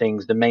different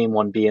things. The main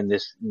one being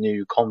this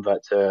new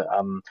convert to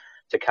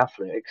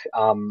Catholic,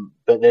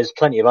 but there's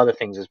plenty of other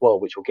things as well,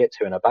 which we'll get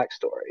to in her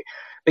backstory.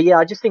 But yeah,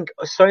 I just think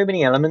so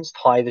many elements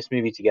tie this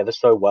movie together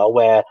so well,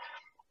 where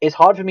it's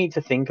hard for me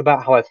to think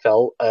about how I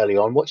felt early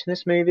on watching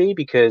this movie,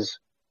 because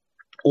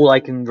all I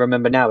can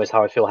remember now is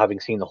how I feel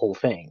having seen the whole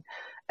thing.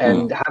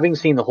 And having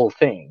seen the whole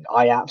thing,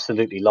 I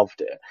absolutely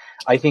loved it.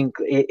 I think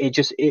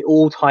it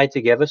all tied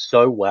together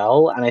so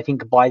well, and I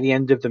think by the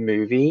end of the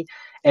movie,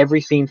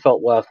 every scene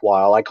felt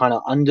worthwhile. I kind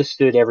of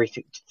understood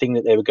everything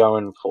that they were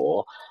going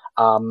for.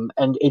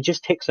 And it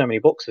just ticked so many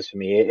boxes for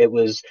me. It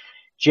was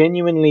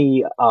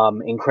genuinely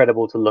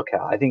incredible to look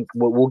at. I think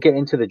we'll get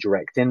into the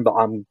directing, but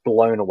I'm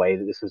blown away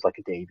that this was like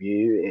a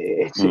debut.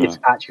 It's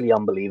actually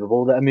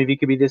unbelievable that a movie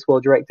could be this well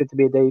directed to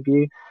be a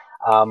debut.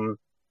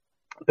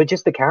 But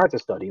just the character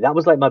study, that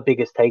was like my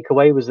biggest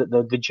takeaway, was that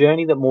the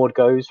journey that Maud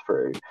goes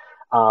through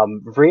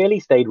really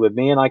stayed with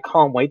me, and I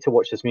can't wait to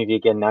watch this movie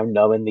again now,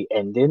 knowing the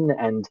ending.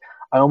 And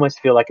I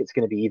almost feel like it's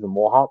going to be even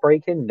more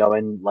heartbreaking,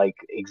 knowing like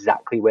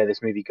exactly where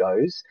this movie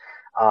goes.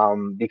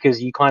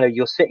 Because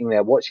you're sitting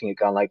there watching it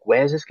going like,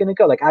 where's this going to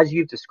go? Like, as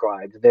you've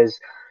described, there's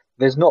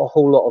not a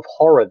whole lot of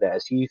horror there.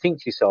 So you think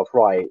to yourself,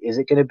 right, is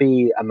it going to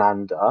be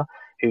Amanda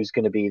who's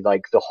going to be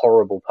like the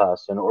horrible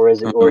person, or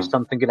is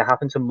something going to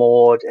happen to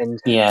Maud?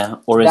 And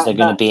or is there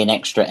going to be an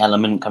extra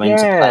element coming to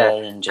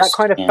play? And just, that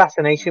kind of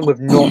fascination with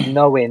not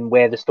knowing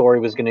where the story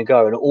was going to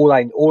go, and all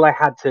I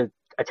had to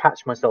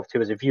attach myself to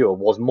as a viewer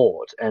was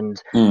Maud,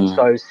 and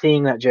so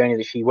seeing that journey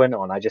that she went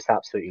on, I just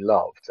absolutely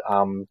loved.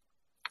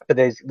 But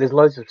there's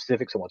loads of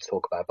specifics I want to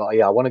talk about, but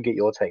yeah, I want to get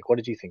your take. What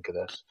did you think of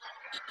this?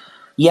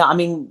 Yeah, I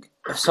mean,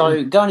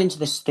 so going into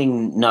this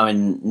thing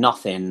knowing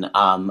nothing,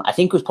 I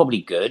think was probably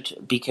good,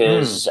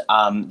 because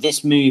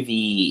this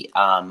movie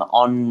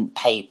on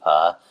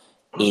paper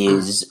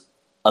is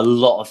a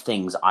lot of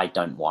things I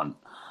don't want.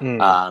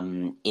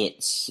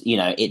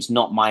 It's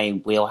not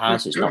my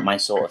wheelhouse, it's not my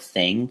sort of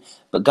thing,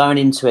 but going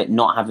into it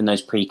not having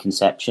those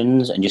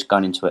preconceptions and just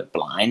going into it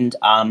blind,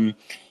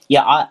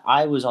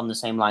 I was on the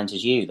same lines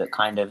as you, that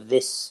kind of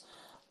this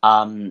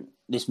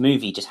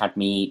movie just had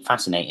me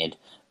fascinated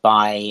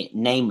by,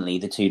 namely,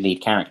 the two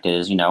lead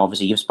characters.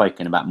 Obviously you've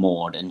spoken about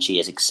Maud, and she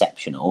is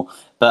exceptional,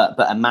 but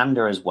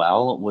Amanda as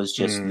well was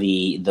just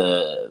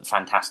the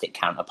fantastic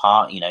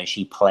counterpart.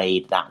 She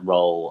played that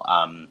role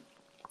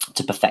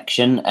to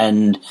perfection,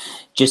 and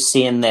just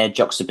seeing their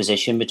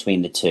juxtaposition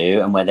between the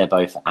two and where they're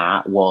both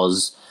at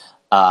was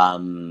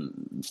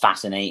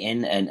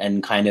fascinating,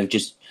 and kind of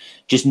just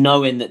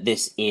knowing that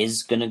this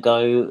is going to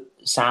go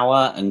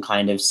sour, and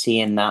kind of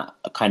seeing that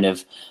kind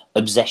of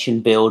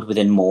obsession build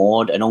within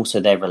Maud, and also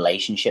their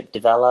relationship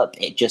develop.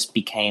 It just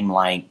became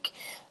like,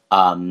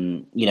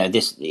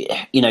 this,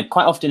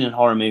 quite often in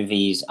horror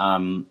movies,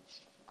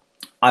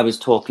 I was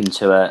talking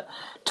to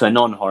a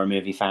non-horror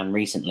movie fan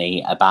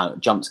recently about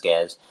jump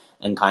scares,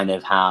 and kind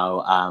of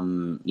how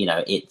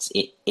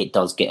it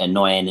does get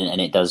annoying,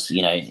 and it does,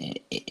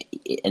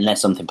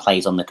 unless something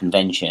plays on the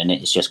convention,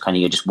 it's just kind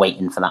of, you're just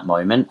waiting for that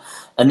moment.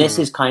 And this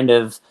is kind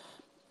of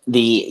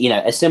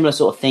a similar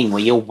sort of thing,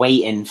 where you're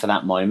waiting for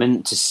that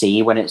moment to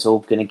see when it's all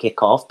going to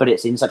kick off, but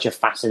it's in such a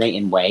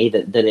fascinating way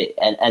that it,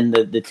 and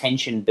the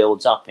tension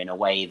builds up in a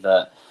way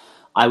that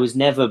I was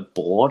never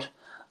bored.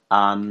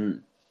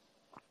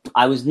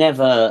 I was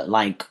never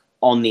like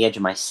on the edge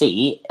of my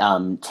seat,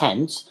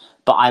 tense,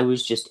 but I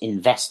was just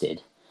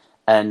invested.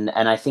 And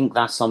I think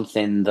that's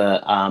something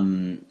that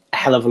a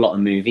hell of a lot of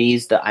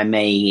movies that I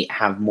may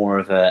have more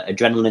of a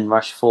adrenaline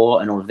rush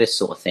for and all of this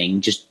sort of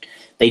thing, just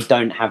they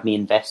don't have me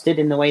invested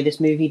in the way this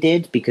movie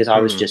did, because I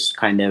was just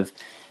kind of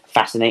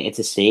fascinated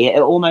to see it.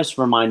 It almost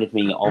reminded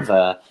me of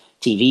a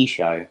TV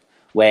show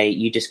where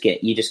you just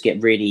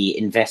get really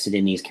invested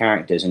in these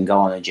characters and go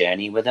on a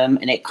journey with them,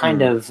 and it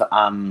kind of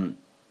going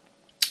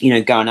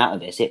out of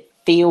this, it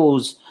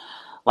feels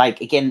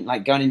like, again,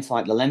 like going into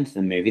like the length of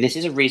the movie, this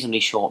is a reasonably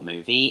short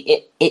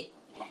movie.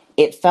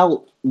 It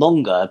felt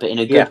longer, but in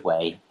a good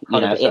way. You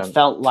 100%. know, it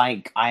felt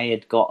like I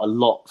had got a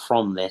lot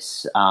from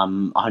this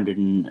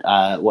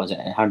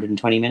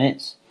 120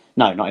 minutes?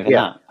 No, not even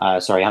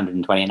that. Sorry,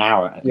 120 an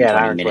hour. Yeah, an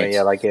hour and 20,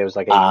 yeah, like it was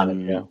like 80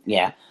 minutes.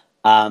 Yeah.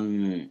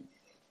 And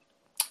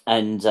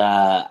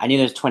I knew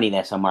there was 20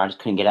 there somewhere. I just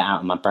couldn't get it out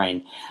of my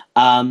brain.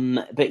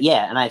 But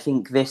yeah, and I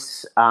think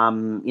this,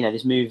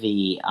 this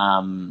movie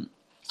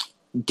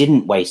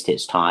didn't waste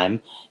its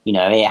time. You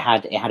know, it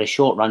had a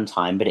short run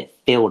time, but it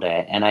filled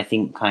it. And I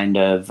think kind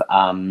of,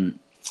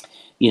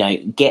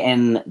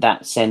 getting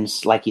that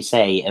sense, like you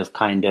say, of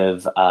kind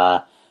of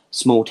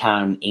small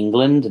town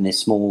England and this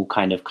small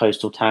kind of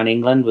coastal town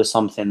England was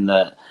something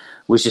that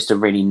was just a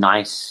really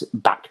nice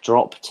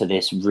backdrop to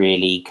this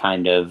really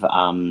kind of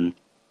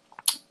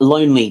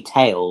lonely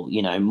tale.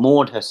 You know,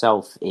 Maud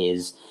herself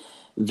is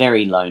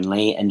very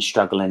lonely and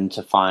struggling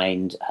to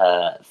find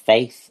her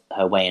faith,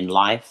 her way in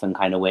life, and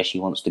kind of where she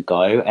wants to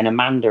go. And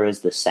Amanda is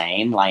the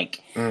same.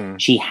 Like,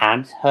 she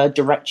had her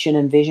direction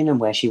and vision and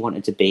where she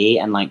wanted to be.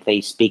 And like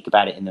they speak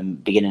about it in the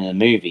beginning of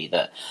the movie,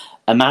 that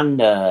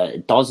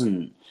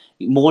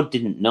Maud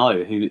didn't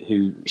know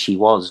who she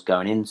was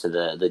going into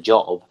the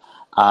job.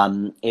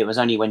 It was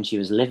only when she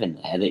was living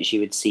there that she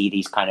would see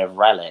these kind of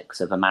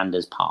relics of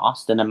Amanda's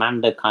past, and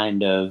Amanda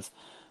kind of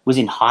was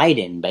in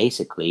hiding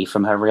basically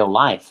from her real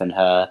life and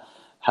her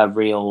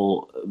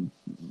real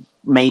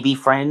maybe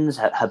friends,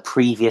 her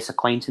previous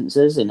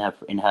acquaintances in her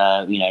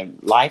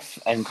life,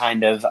 and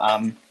kind of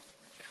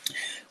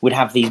would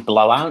have these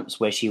blowouts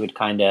where she would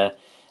kind of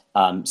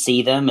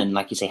see them and,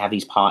 like you say, have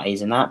these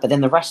parties and that. But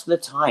then the rest of the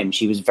time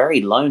she was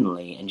very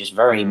lonely and just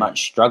very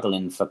much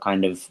struggling for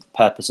kind of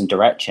purpose and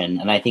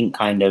direction. And I think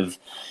kind of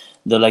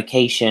the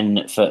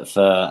location for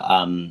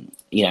a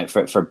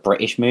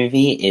British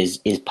movie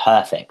is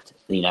perfect.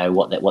 You know,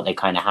 what they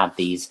kind of have,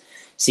 these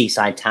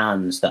seaside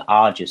towns that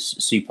are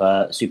just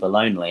super, super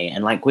lonely.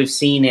 And like, we've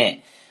seen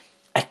it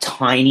a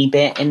tiny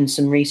bit in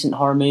some recent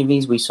horror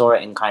movies. We saw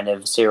it in kind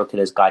of Serial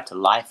Killer's Guide to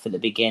Life at the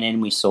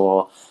beginning. We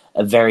saw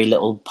a very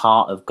little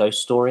part of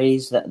Ghost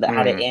Stories that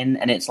had it in.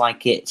 And it's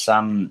like, it's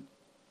something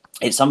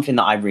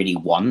that I really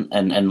want.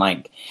 And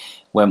like,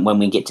 when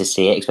we get to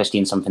see it, especially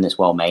in something that's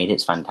well made,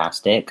 it's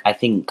fantastic. I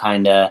think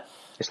kind of,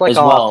 it's like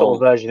our sort of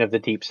version of the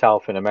Deep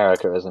South in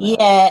America, isn't it?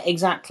 Yeah,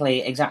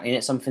 exactly. And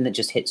it's something that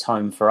just hits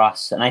home for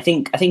us. And I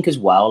think as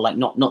well, like,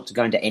 not to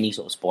go into any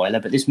sort of spoiler,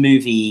 but this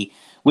movie,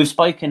 we've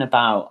spoken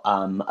about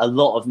a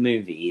lot of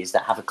movies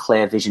that have a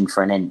clear vision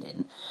for an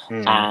ending,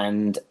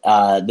 and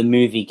the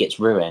movie gets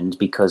ruined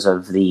because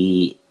of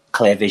the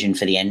clear vision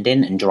for the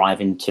ending and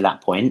driving to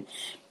that point.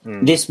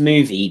 This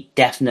movie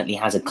definitely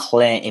has a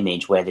clear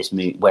image where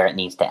it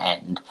needs to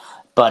end,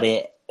 but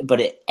it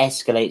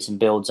escalates and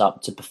builds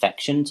up to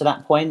perfection to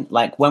that point.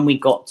 Like, when we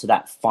got to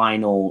that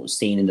final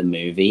scene in the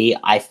movie,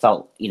 I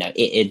felt,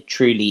 it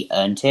truly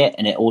earned it,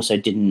 and it also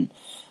didn't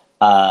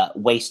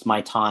waste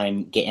my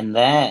time getting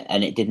there,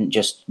 and it didn't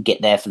just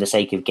get there for the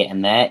sake of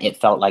getting there. It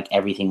felt like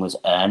everything was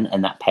earned,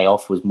 and that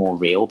payoff was more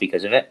real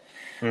because of it.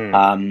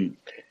 And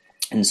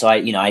so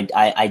I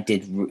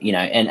did,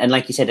 and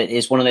like you said,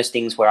 it's one of those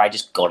things where I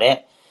just got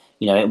it.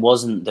 It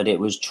wasn't that it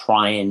was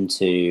trying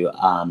to,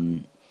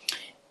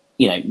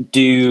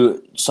 do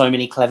so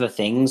many clever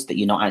things that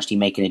you're not actually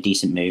making a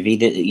decent movie.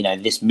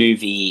 That, this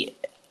movie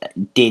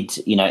did,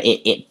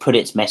 it put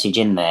its message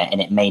in there and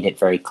it made it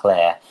very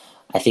clear.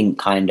 I think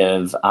kind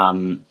of,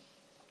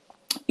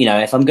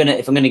 if I'm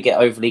gonna get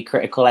overly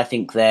critical, I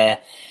think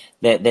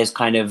there's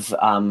kind of,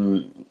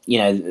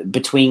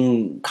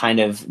 between kind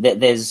of,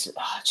 there's,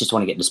 I just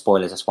want to get the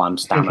spoilers. That's why I'm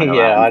stammering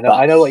around.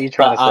 I know what you're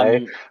trying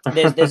to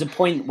say. there's a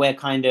point where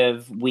kind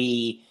of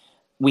we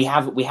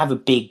have a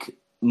big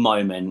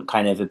moment,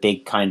 kind of a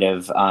big kind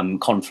of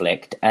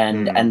conflict,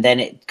 and then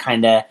it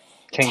kind of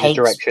changes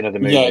direction of the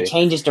movie. Yeah, it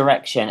changes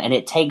direction, and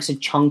it takes a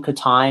chunk of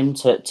time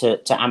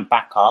to amp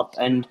back up.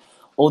 And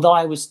although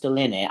I was still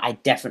in it, I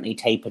definitely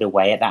tapered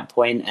away at that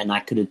point, and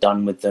I could have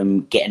done with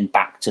them getting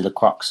back to the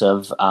crux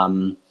of,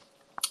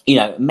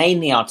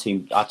 mainly our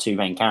two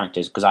main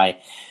characters, because I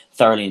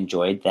thoroughly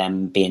enjoyed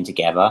them being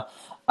together.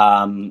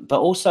 But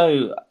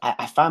also,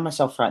 I found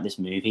myself throughout this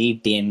movie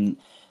being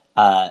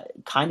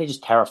kind of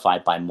just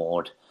terrified by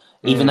Maud,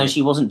 even though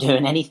she wasn't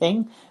doing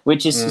anything,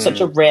 which is such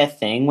a rare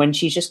thing, when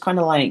she's just kind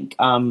of like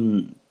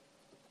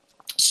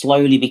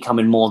slowly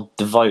becoming more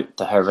devout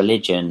to her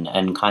religion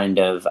and kind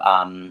of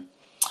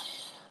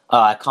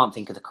I can't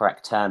think of the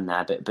correct term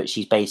there, but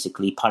she's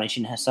basically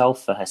punishing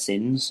herself for her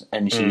sins,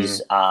 and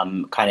she's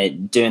kind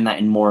of doing that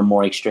in more and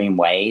more extreme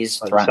ways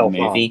throughout the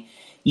movie.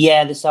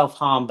 Yeah, the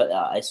self-harm, but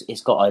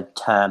it's got a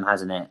term,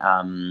 hasn't it?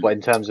 Well,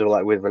 in terms of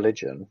like with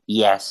religion?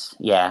 Yes,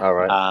 yeah. All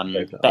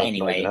right. But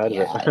anyway,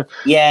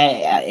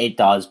 yeah, it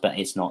does, but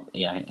it's not,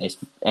 it's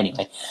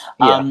anyway.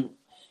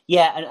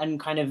 Yeah, and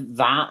kind of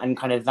that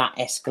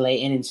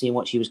escalating and seeing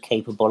what she was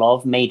capable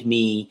of made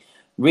me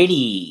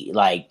really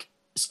like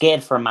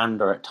scared for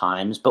Amanda at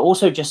times, but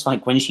also just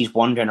like when she's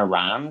wandering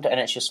around and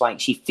it's just like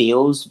she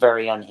feels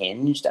very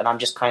unhinged, and I'm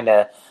just kind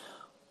of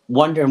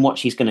wondering what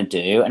she's going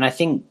to do. And I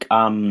think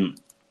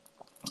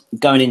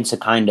going into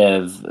kind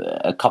of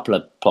a couple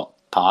of plot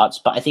parts,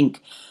 but I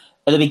think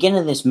at the beginning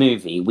of this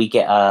movie we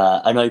get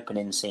an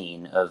opening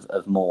scene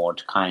of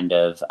Maud kind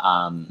of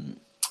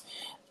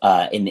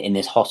in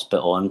this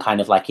hospital, and kind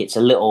of like it's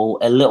a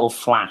little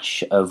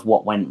flash of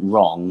what went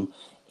wrong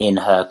in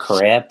her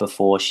career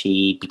before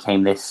she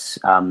became this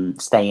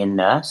stay-in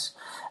nurse.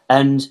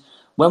 And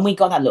when we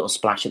got that little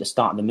splash at the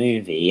start of the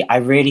movie, I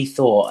really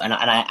thought, and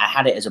I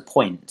had it as a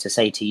point to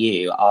say to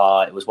you,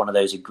 it was one of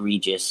those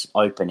egregious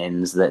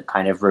openings that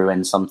kind of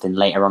ruined something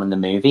later on in the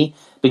movie,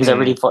 because I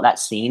really thought that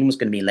scene was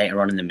going to be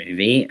later on in the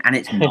movie, and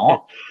it's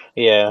not.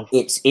 Yeah.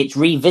 It's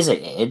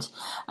revisited,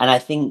 and I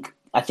think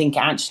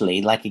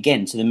actually, like,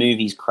 again, to the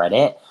movie's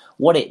credit,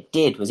 what it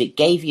did was it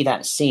gave you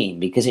that scene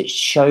because it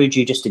showed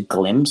you just a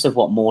glimpse of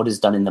what Maud has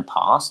done in the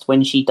past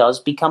when she does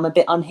become a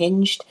bit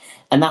unhinged.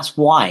 And that's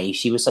why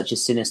she was such a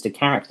sinister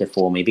character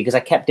for me, because I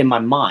kept in my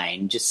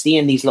mind just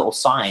seeing these little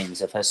signs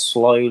of her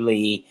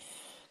slowly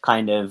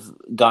kind of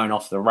going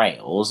off the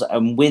rails.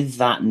 And with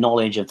that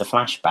knowledge of the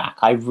flashback,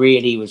 I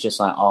really was just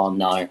like, oh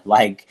no,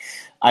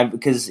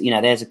 because,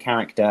 there's a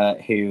character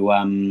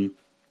who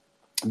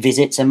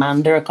visits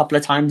Amanda a couple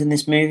of times in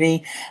this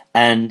movie,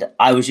 and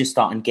I was just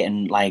starting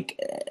getting like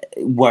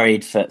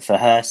worried for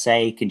her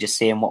sake, and just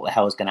seeing what the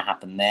hell was going to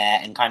happen there,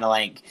 and kind of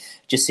like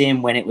just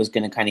seeing when it was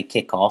going to kind of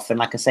kick off. And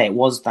like I say, it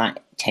was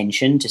that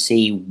tension to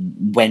see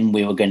when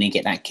we were going to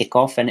get that kick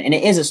off, and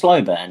it is a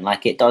slow burn.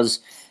 Like, it does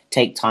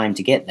take time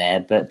to get there,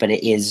 but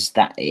it is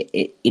that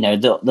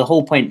the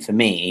whole point for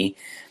me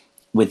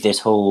with this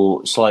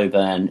whole slow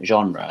burn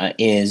genre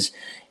is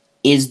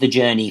the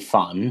journey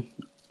fun?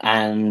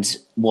 And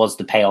was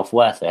the payoff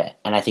worth it?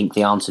 And I think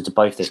the answer to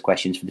both those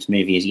questions for this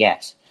movie is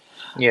yes.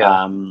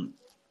 Yeah. And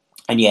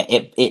yeah,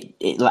 it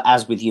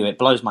as with you, it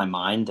blows my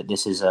mind that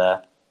this is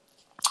a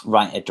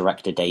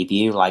writer-director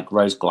debut. Like,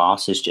 Rose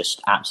Glass has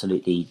just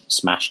absolutely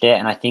smashed it.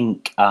 And I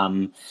think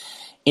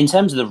in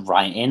terms of the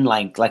writing,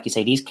 like you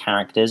say, these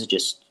characters are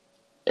just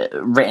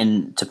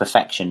written to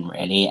perfection,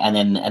 really. And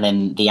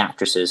then the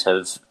actresses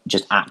have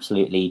just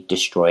absolutely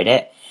destroyed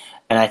it.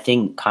 And I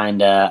think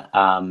kind of...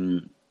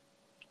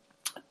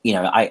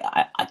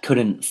 I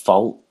couldn't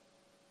fault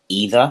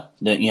either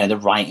the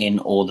writing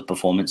or the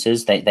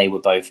performances. They were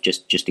both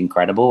just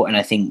incredible, and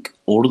I think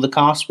all of the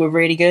cast were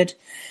really good.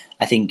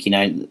 I think,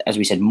 as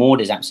we said,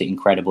 Maud is absolutely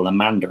incredible,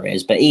 Amanda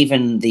is, but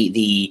even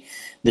the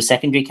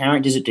secondary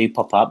characters that do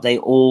pop up, they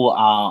all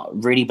are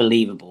really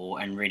believable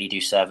and really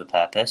do serve a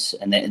purpose,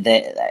 and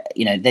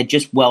they're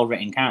just well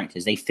written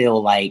characters. They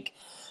feel like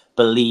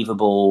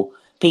believable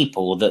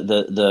people.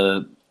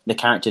 The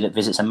character that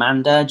visits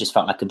Amanda just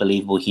felt like a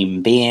believable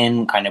human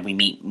being. Kind of, we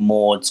meet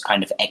Maud's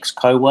kind of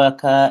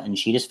ex-co-worker, and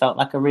she just felt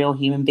like a real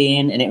human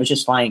being. And it was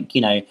just like,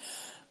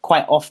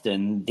 quite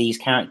often these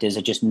characters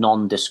are just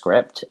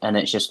nondescript, and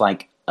it's just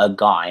like a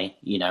guy,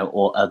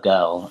 or a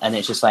girl. And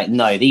it's just like,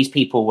 no, these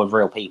people were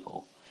real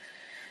people.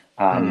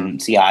 So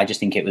yeah, I just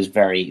think it was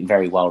very,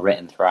 very well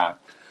written throughout.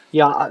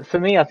 Yeah,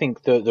 for me, I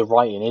think the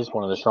writing is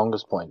one of the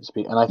strongest points.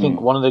 And I think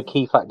one of the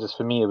key factors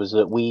for me was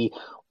that we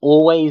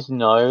always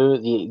know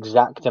the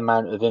exact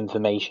amount of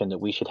information that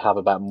we should have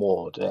about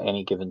Maud at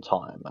any given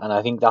time. And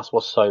I think that's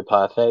what's so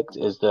perfect,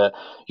 is that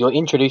you're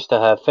introduced to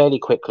her fairly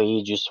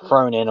quickly, just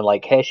thrown in, and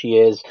like, here she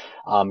is,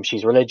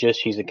 she's religious,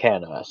 she's a care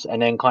nurse.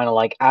 And then kind of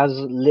like, as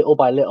little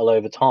by little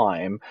over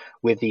time,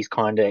 with these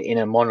kind of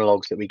inner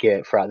monologues that we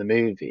get throughout the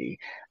movie,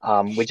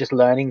 we're just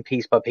learning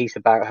piece by piece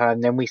about her.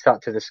 And then we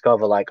start to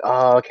discover like,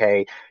 oh,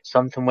 okay,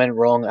 something went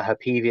wrong at her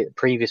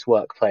previous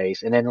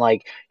workplace. And then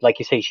like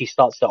you say, she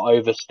starts to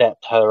overstep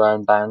her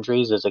own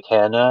boundaries as a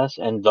care nurse,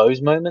 and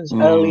those moments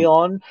early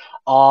on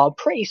are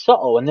pretty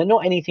subtle, and they're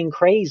not anything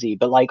crazy,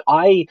 but like,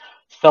 I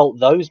felt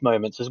those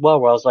moments as well,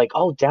 where I was like,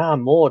 oh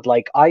damn, Maud,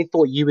 like, I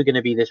thought you were going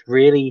to be this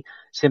really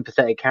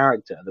sympathetic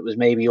character that was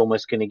maybe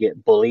almost going to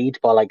get bullied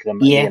by like the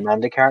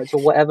Amanda character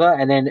or whatever.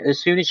 And then as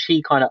soon as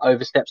she kind of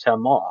oversteps her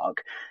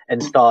mark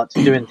and starts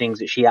doing things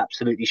that she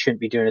absolutely shouldn't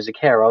be doing as a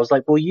carer, I was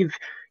like, well, you've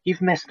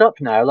messed up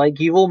now. Like,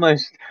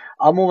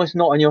 I'm almost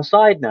not on your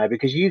side now,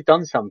 because you've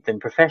done something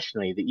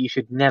professionally that you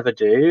should never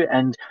do.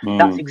 And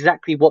that's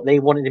exactly what they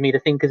wanted me to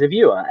think as a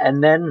viewer.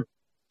 And then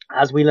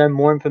as we learn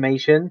more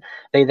information,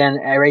 they then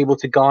are able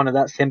to garner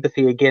that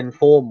sympathy again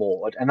for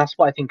Maud. And that's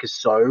what I think is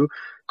so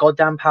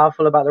goddamn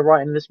powerful about the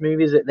writing in this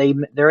movie, is that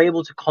they're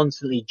able to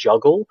constantly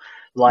juggle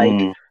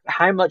like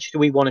how much do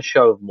we want to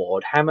show of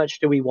Maud? How much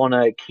do we want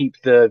to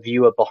keep the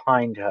viewer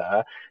behind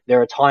her?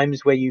 There are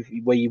times where you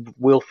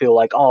will feel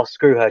like, oh,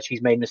 screw her,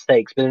 she's made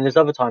mistakes. But then there's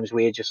other times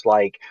where you're just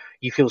like,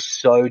 you feel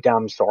so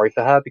damn sorry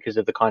for her because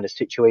of the kind of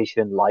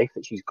situation in life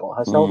that she's got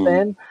herself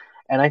in.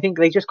 And I think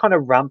they just kind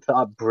of ramped that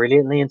up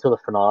brilliantly until the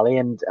finale.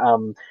 And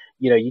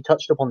you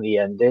touched upon the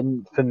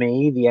ending. For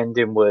me, the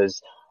ending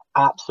was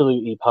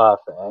absolutely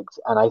perfect,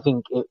 and I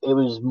think it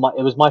was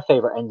my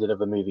favorite ending of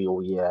a movie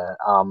all year.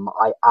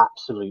 I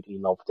absolutely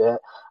loved it,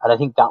 and I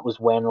think that was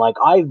when, like,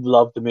 I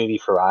loved the movie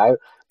throughout,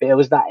 but it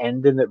was that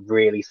ending that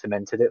really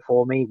cemented it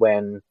for me.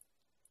 When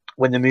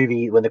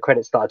the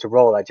credits started to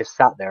roll, I just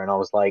sat there and I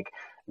was like,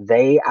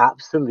 they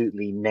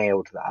absolutely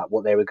nailed that,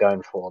 what they were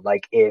going for.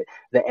 Like,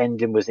 the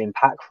ending was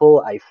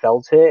impactful. I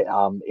felt it.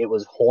 It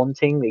was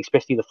haunting,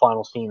 especially the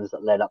final scenes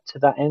that led up to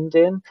that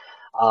ending.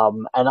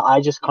 And I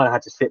just kind of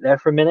had to sit there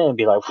for a minute and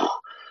be like,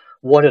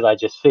 what did I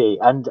just see?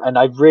 And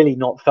I've really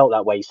not felt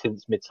that way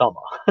since Midsummer.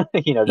 That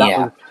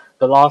was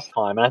the last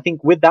time. And I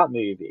think with that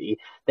movie,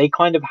 they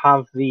kind of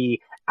have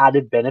the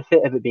added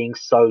benefit of it being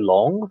so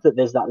long that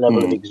there's that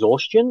level of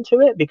exhaustion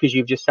to it, because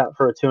you've just sat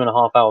for a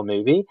 2.5 hour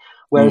movie.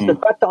 Whereas the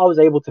fact that I was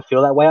able to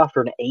feel that way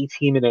after an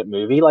 80-minute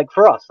movie, like,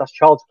 for us, that's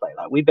child's play.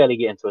 Like, we barely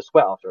get into a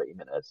sweat after 80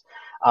 minutes.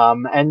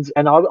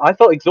 And I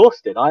felt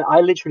exhausted. I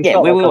literally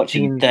felt we like were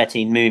watching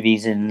 13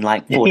 movies in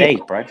like 4 days,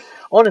 bro.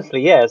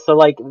 Honestly, yeah. So,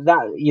 like,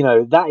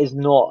 that is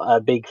not a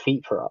big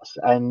feat for us.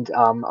 And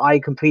I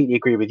completely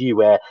agree with you,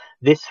 where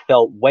this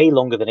felt way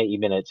longer than 80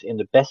 minutes in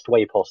the best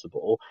way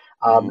possible.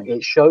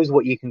 It shows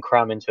what you can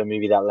cram into a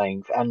movie that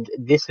length. And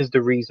this is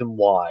the reason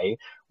why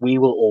we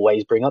will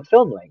always bring up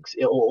film lengths.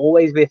 It will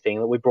always be a thing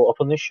that we brought up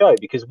on this show,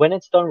 because when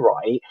it's done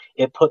right,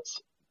 it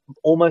puts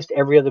almost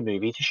every other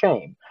movie to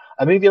shame.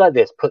 A movie like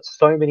this puts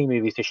so many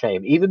movies to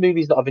shame. Even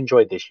movies that I've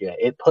enjoyed this year,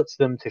 it puts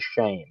them to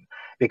shame,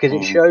 because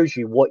it shows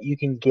you what you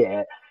can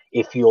get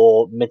if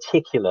you're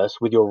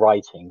meticulous with your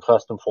writing,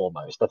 first and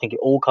foremost. I think it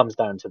all comes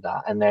down to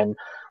that. And then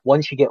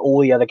once you get all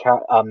the other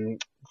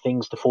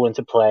things to fall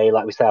into play,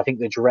 like we say, I think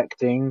the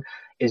directing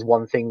is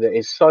one thing that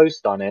is so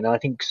stunning. And I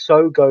think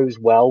so goes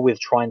well with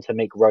trying to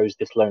make Rose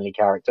this lonely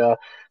character,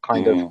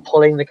 kind of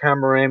pulling the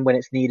camera in when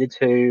it's needed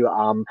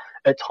to,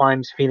 at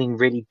times feeling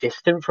really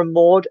distant from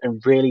Maud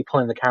and really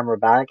pulling the camera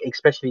back,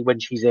 especially when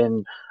she's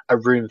in a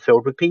room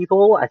filled with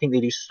people. I think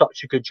they do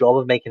such a good job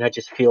of making her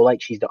just feel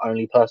like she's the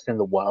only person in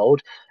the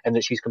world and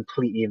that she's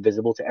completely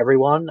invisible to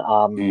everyone.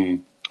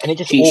 And it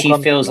just she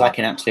feels like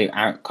an absolute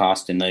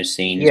outcast in those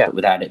scenes, but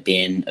without it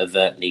being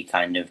overtly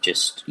kind of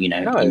just,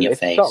 in your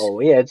face.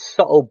 Subtle. Yeah, it's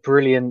subtle,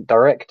 brilliant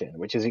directing,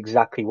 which is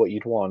exactly what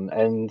you'd want.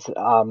 And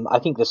I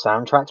think the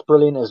soundtrack's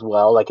brilliant as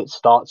well. Like, it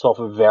starts off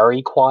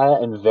very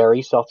quiet and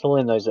very subtle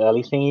in those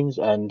early scenes,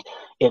 and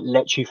it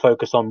lets you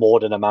focus on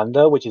Maud and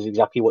Amanda, which is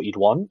exactly what you'd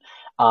want.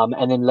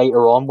 And then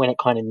later on, when it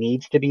kind of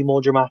needs to be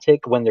more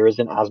dramatic, when there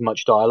isn't as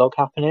much dialogue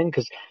happening,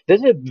 because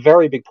there's a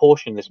very big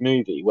portion in this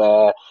movie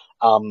where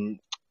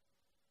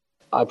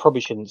I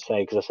probably shouldn't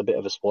say, because that's a bit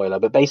of a spoiler,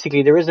 but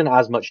basically there isn't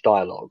as much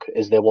dialogue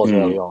as there was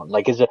early on.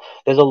 Like, there's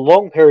a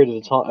long period of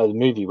the time of the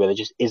movie where there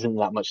just isn't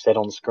that much said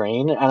on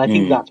screen, and I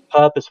think that's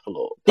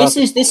purposeful. This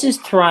is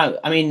throughout.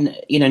 I mean,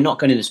 not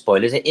going into the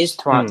spoilers. It is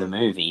throughout the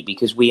movie,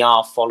 because we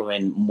are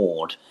following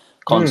Maud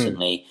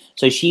constantly.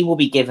 So she will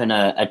be given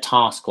a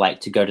task,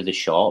 like to go to the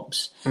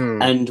shops,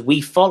 and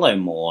we follow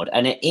Maud.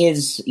 And it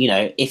is,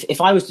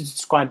 if I was to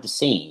describe the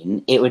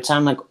scene, it would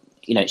sound like,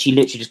 she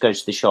literally just goes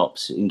to the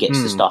shops and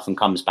gets the stuff and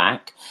comes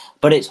back.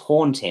 But it's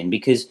haunting,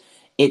 because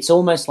it's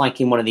almost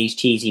like in one of these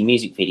cheesy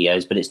music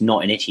videos, but it's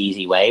not in a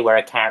cheesy way,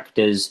 where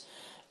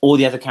all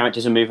the other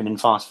characters are moving in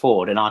fast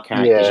forward and our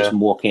character's just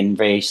walking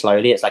very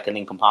slowly. It's like a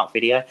Linkin Park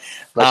video.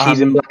 Like,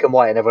 she's in black and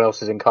white and everyone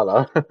else is in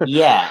colour.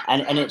 Yeah,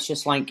 and it's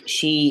just like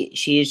she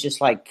is just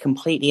like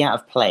completely out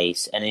of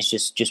place and is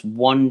just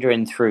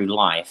wandering through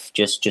life,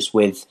 just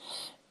with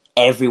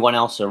everyone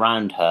else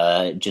around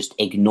her just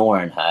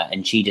ignoring her,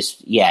 and she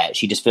just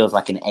feels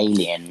like an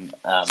alien,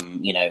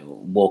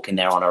 walking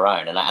there on her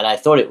own. And I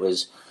thought it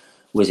was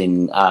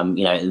in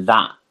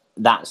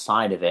that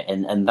side of it,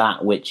 and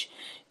that which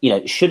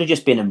should have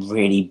just been a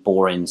really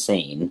boring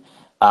scene,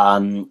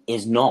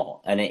 is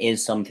not, and it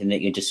is something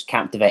that you're just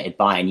captivated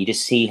by, and you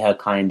just see her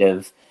kind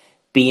of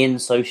being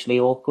socially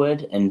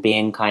awkward and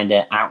being kind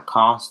of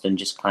outcast, and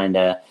just kind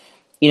of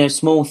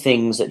small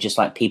things that just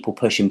like people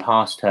pushing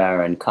past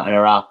her and cutting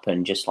her up,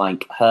 and just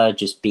like her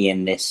just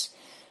being this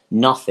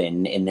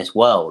nothing in this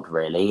world,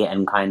 really.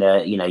 And kind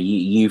of,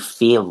 you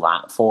feel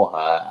that for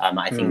her.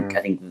 I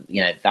think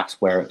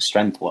that's where its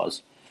strength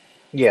was.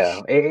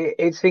 Yeah,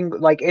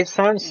 it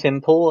sounds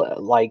simple,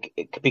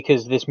 like,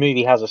 because this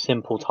movie has a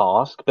simple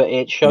task, but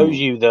it shows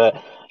you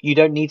that you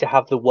don't need to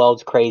have the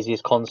world's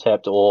craziest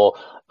concept or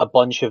a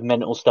bunch of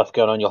mental stuff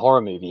going on in your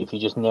horror movie if you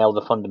just nail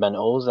the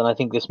fundamentals. And I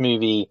think this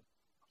movie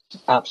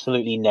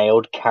absolutely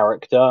nailed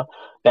character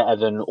better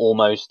than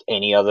almost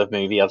any other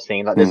movie I've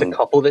seen. Like, there's a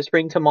couple that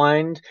spring to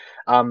mind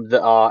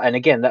that are, and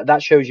again,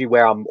 that shows you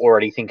where I'm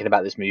already thinking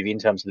about this movie in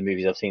terms of the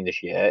movies I've seen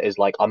this year. Is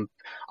like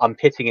I'm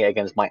pitting it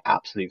against my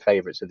absolute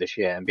favorites of this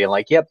year and being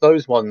like, yep,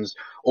 those ones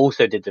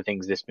also did the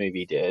things this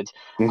movie did.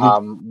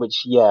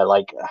 Which, yeah,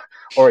 like,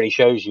 already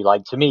shows you,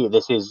 like, to me,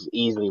 this is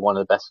easily one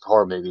of the best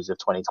horror movies of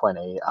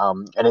 2020.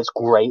 And it's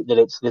great that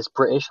it's this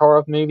British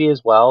horror movie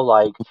as well.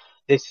 Like,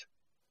 this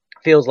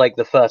feels like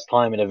the first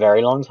time in a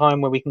very long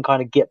time where we can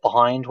kind of get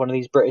behind one of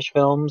these British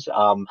films.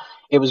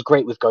 It was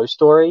great with Ghost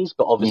Stories,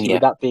 but obviously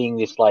with that being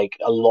this, like,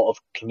 a lot of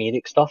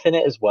comedic stuff in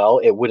it as well,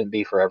 it wouldn't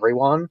be for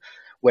everyone.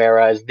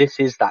 Whereas this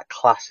is that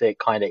classic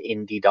kind of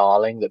indie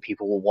darling that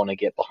people will want to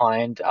get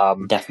behind.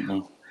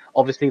 Definitely.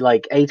 Obviously,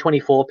 like,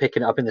 A24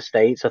 picking it up in the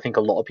States, I think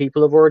a lot of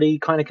people have already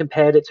kind of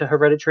compared it to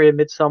Hereditary and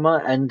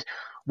Midsommar. And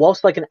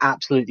whilst I can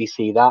absolutely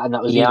see that, and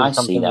that was even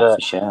something that,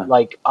 for sure.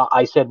 like,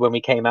 I said when we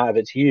came out of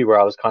it to you, where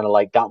I was kind of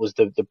like, that was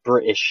the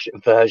British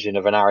version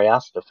of an Ari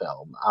Aster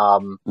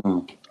film.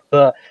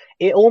 But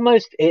it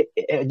almost, and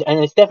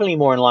it's definitely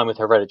more in line with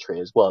Hereditary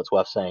as well, it's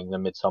worth saying,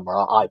 than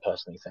Midsommar, I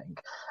personally think.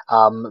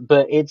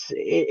 But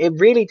it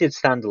really did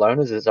stand alone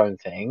as its own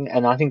thing,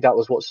 and I think that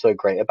was what's so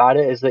great about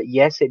it, is that,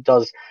 yes,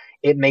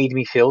 it made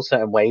me feel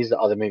certain ways that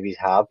other movies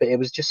have, but it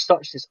was just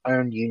such its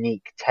own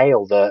unique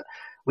tale that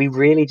we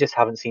really just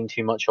haven't seen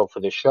too much of for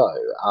this show.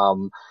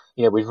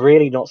 We've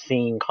really not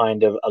seen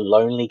kind of a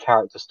lonely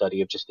character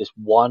study of just this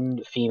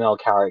one female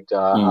character,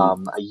 a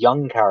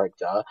young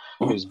character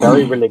who's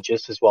very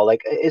religious as well.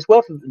 Like, it's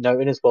worth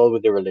noting as well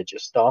with the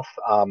religious stuff.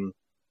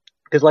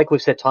 Because, like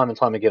we've said time and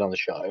time again on the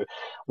show,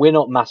 we're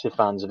not massive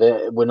fans of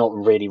it. We're not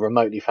really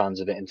remotely fans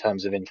of it in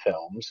terms of in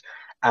films.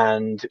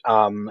 And,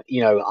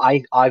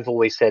 I've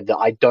always said that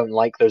I don't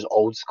like those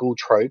old school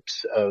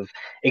tropes of,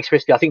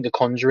 especially, I think the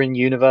Conjuring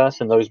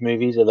universe and those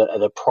movies are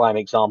the prime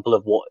example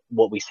of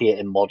what we see it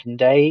in modern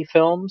day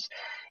films.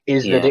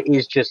 Is that it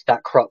is just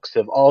that crux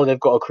of, oh, they've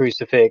got a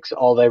crucifix,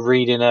 oh, they're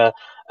reading a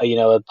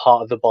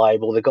part of the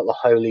Bible, they've got the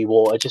holy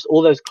water, just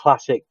all those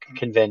classic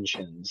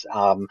conventions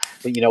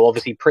that,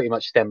 obviously pretty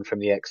much stemmed from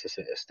The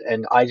Exorcist,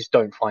 and I just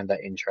don't find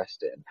that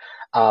interesting.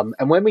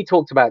 And when we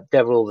talked about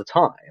Devil All the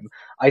Time,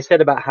 I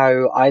said about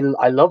how I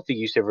love the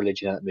use of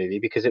religion in that movie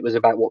because it was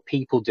about what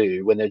people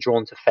do when they're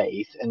drawn to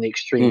faith and the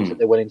extremes that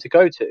they're willing to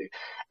go to.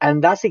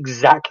 And that's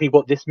exactly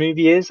what this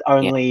movie is,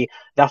 only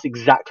that's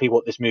exactly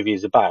what this movie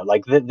is about.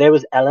 Like, there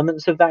was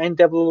elements of that in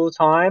Devil All the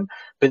Time,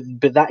 but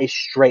that is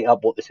straight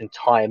up what this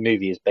entire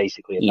movie is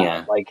basically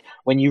about. Like,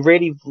 when you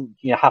really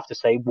have to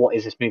say, what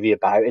is this movie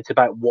about, it's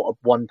about what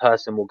one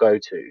person will go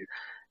to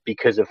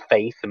because of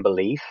faith and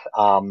belief,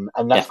 and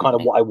that's kind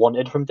of what I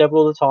wanted from Devil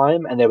All the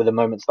Time, and there were the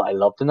moments that I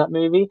loved in that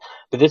movie,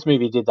 but this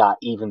movie did that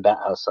even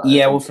better. So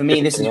well, for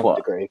me, this is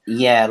what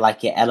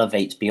like, it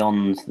elevates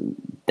beyond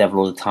Devil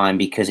All the Time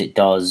because it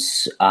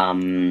does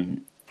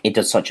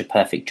such a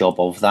perfect job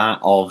of that,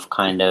 of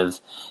kind of,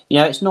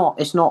 it's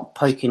not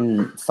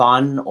poking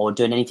fun or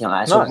doing anything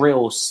like that. It's a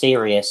real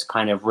serious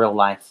kind of real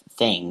life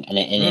thing, and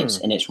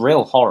it's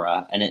real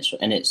horror, and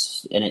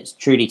it's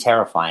truly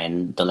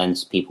terrifying, the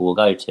lengths people will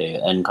go to,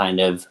 and kind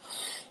of,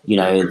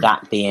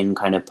 that being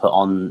kind of put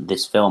on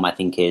this film, I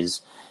think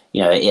is,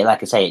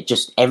 like I say, it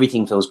just,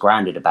 everything feels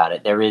grounded about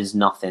it. There is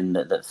nothing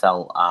that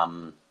felt,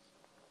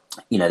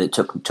 that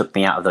took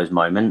me out of those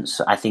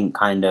moments. I think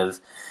kind of,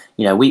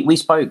 we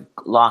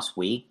spoke last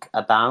week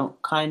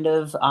about kind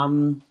of,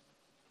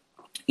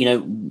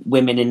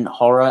 women in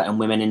horror and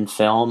women in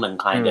film, and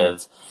kind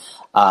of,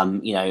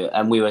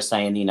 and we were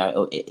saying,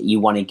 you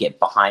want to get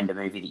behind a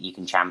movie that you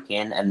can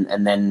champion,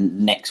 and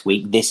then next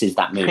week, this is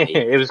that movie.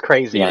 It was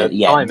crazy.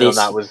 Timing on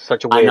that was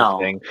such a weird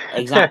thing.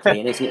 Exactly,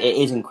 and it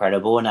is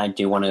incredible, and I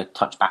do want to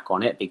touch back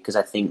on it because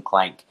I think,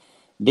 like,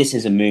 this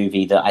is a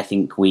movie that I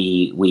think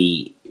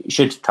we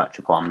should touch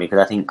upon, because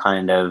I think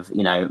kind of,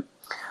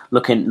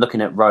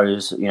 looking at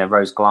Rose,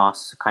 Rose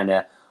Glass, kind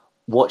of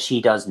what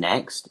she does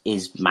next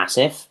is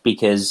massive,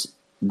 because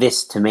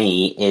this to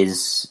me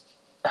is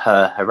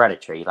her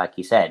Hereditary, like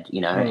you said,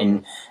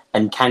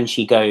 and can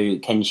she go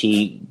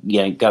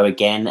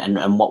again,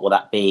 and what will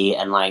that be?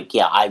 And like,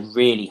 I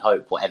really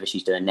hope whatever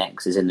she's doing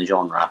next is in the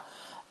genre,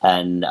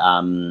 and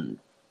I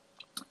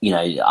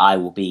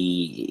will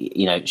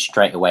be,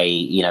 straight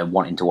away,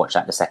 wanting to watch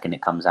that the second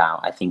it comes out.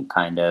 I think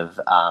kind of,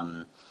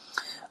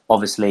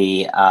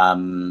 obviously,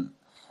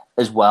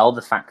 as well,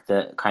 the fact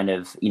that kind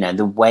of,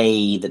 the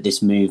way that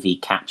this movie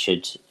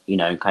captured,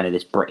 kind of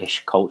this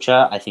British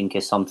culture, I think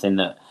is something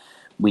that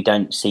we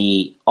don't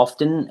see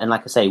often. And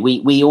like I say,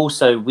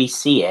 we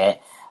see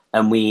it,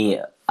 and we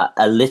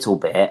a little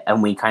bit,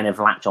 and we kind of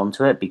latch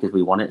onto it because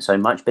we want it so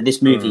much. But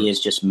this movie is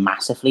just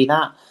massively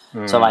that.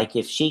 So like,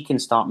 if she can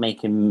start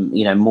making,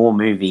 more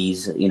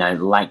movies,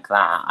 like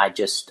that, I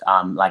just,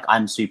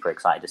 I'm super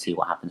excited to see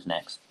what happens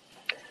next.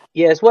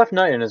 Yeah, it's worth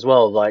noting as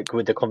well, like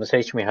with the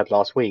conversation we had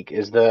last week,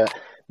 is that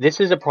this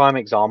is a prime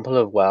example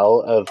of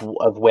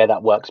where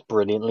that works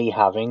brilliantly,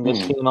 having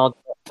this female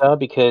character,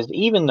 because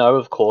even though,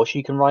 of course,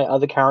 you can write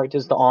other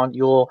characters that aren't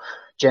your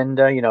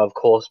gender, of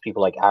course,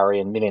 people like Ari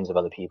and millions of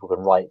other people can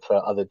write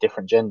for other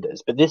different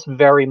genders, but this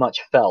very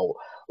much felt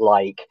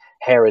like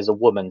here is a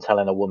woman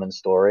telling a woman's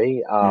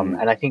story,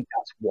 and I think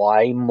that's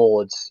why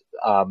Maud's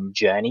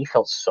journey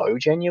felt so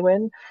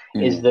genuine,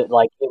 is that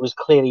like it was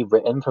clearly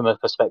written from a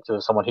perspective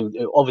of someone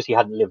who obviously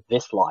hadn't lived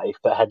this life,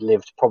 but had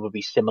lived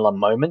probably similar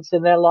moments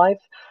in their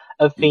life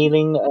of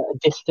feeling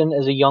distant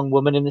as a young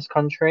woman in this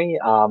country.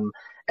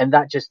 And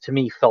that just to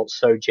me felt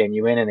so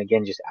genuine, and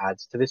again just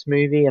adds to this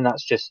movie. And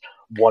that's just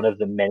one of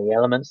the many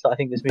elements that I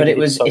think this movie.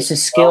 But it's a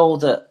skill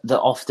that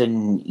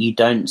often you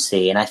don't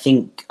see, and I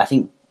think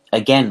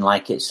again,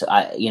 like it's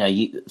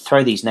you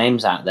throw these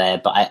names out there,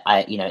 but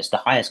I it's the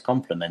highest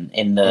compliment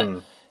in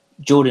the.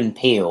 Jordan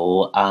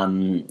Peele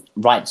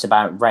writes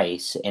about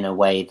race in a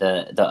way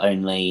that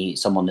only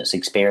someone that's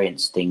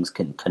experienced things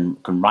can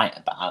write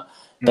about.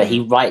 But he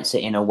writes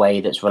it in a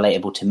way that's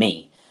relatable to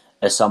me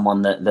as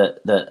someone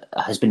that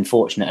has been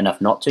fortunate enough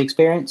not to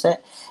experience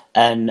it,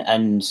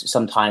 and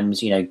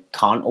sometimes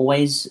can't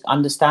always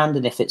understand.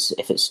 And if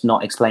it's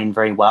not explained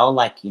very well,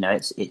 like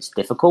it's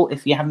difficult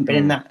if you haven't been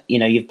in that.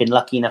 You've been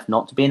lucky enough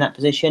not to be in that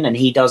position, and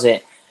he does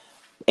it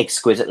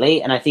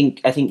exquisitely, and I think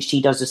she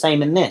does the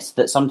same in this.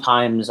 That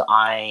sometimes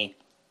I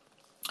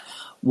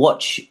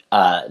watch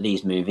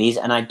these movies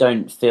and I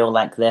don't feel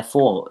like they're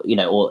for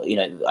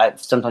I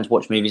sometimes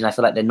watch movies and I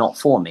feel like they're not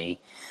for me,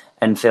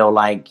 and feel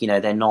like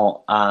they're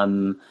not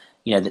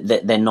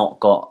they're not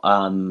got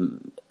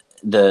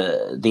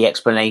the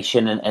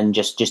explanation and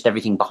just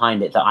everything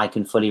behind it that I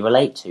can fully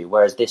relate to.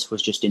 Whereas this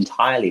was just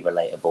entirely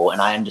relatable,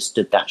 and I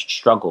understood that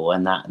struggle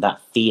and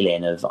that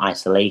feeling of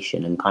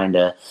isolation, and kind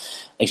of,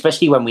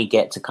 especially when we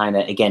get to kind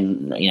of,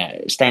 again,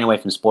 staying away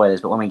from spoilers,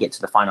 but when we get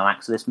to the final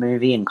acts of this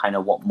movie and kind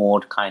of what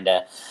Maud kind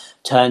of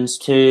turns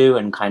to,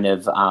 and kind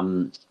of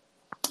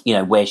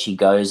where she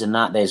goes, and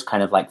that there's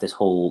kind of like this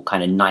whole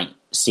kind of night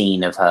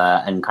scene of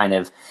her, and kind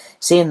of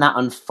seeing that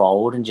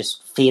unfold, and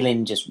just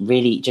feeling just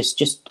really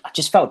I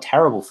just felt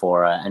terrible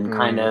for her, and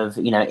kind of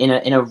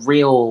in a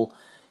real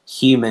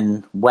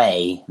human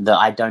way that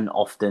I don't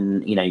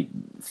often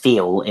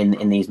feel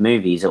in these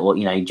movies, or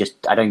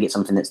just I don't get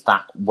something that's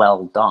that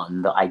well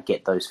done that I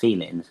get those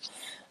feelings.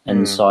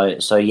 And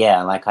so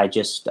yeah, like I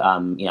just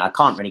I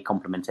can't really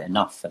compliment it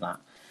enough for that.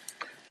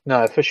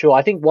 No, for sure.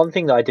 I think one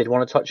thing that I did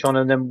want to touch on,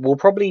 and then we'll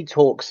probably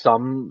talk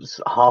some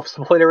half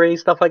spoilery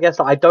stuff, I guess.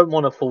 I don't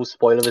want to full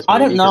spoiler this movie. I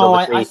don't know.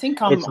 I think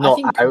it's not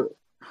out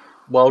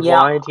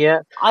worldwide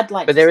yet. I'd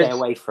like to stay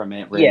away from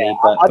it, really. Yeah,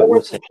 but I don't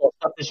want to plot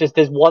stuff. It's just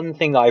there's one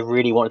thing that I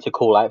really wanted to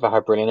call out for how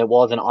brilliant it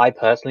was, and I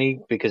personally,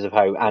 because of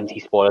how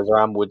anti-spoilers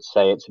I am, would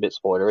say it's a bit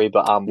spoilery,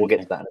 but we'll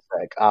get to that in a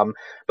sec.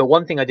 But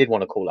one thing I did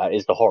want to call out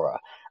is the horror.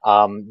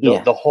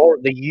 The horror,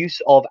 the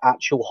use of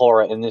actual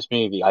horror in this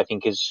movie, I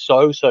think, is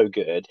so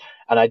good.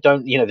 And I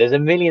don't, there's a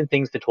million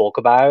things to talk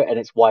about, and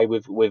it's why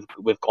we've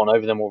gone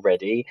over them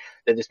already.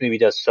 That this movie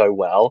does so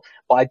well,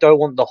 but I don't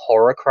want the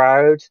horror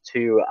crowd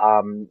to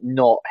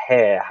not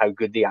hear how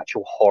good the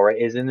actual horror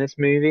is in this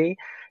movie,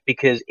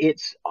 because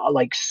it's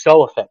like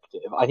so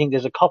effective. I think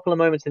there's a couple of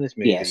moments in this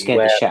movie. Yeah, it scared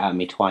the shit out of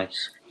me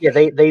twice. Yeah,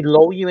 they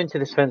lull you into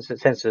this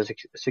sense of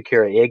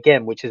security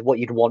again, which is what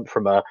you'd want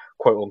from a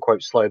quote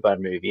unquote slow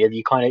burn movie. And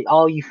you kind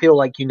of you feel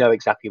like you know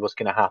exactly what's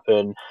going to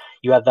happen.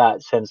 You have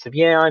that sense of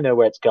I know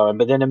where it's going.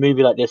 But then a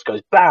movie like this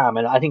goes bam,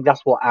 and I think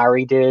that's what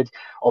Ari did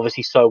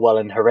obviously so well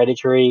in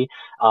Hereditary.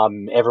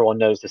 Everyone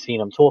knows the scene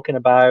I'm talking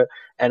about,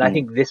 and I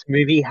think this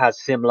movie has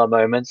similar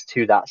moments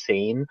to that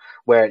scene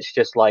where it's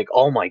just like,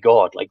 oh my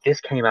god, like this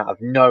came out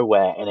of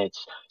nowhere, and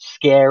it's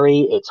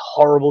scary, it's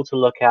horrible to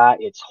look at,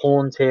 it's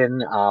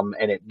haunting,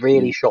 and it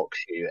really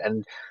shocks you.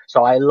 And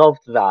so I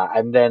loved that.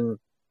 And then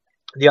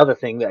the other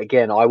thing that,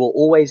 again, I will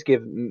always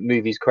give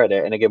movies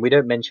credit, and again, we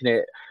don't mention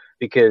it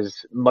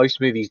because most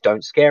movies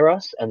don't scare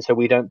us, and so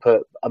we don't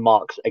put a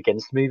marks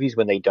against movies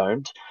when they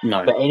don't.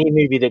 No. But any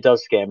movie that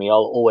does scare me,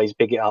 I'll always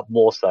big it up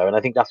more so. And I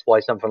think that's why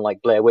something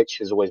like Blair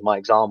Witch is always my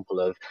example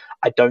of,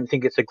 I don't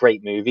think it's a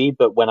great movie,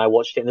 but when I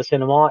watched it in the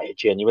cinema, it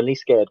genuinely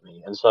scared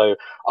me. And so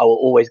I will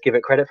always give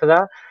it credit for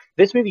that.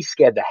 This movie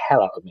scared the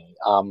hell out of me.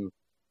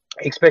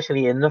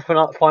 Especially in the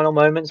final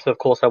moments. Of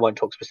course, I won't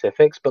talk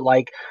specifics, but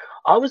like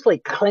I was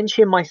like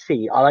clenching my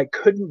seat. I like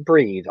couldn't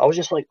breathe. I was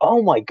just like,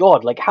 oh my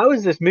god, like how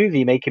is this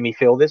movie making me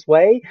feel this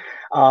way?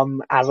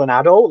 As an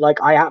adult,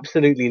 like I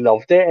absolutely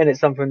loved it, and it's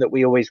something that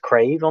we always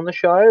crave on the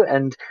show,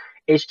 and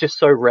it's just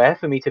so rare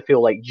for me to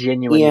feel like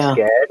genuinely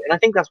scared. And I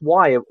think that's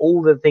why of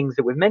all the things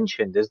that we've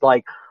mentioned is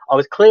like I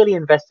was clearly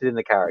invested in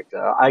the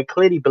character. I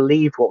clearly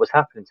believed what was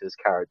happening to this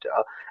character.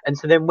 And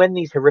so then when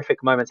these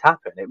horrific moments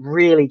happen, it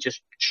really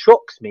just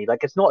shocks me.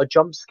 Like it's not a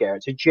jump scare.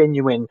 It's a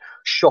genuine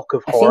shock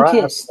of horror. I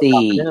think it's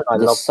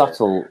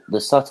the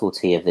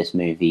subtlety of this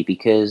movie,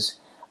 because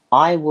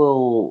I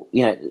will,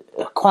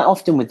 quite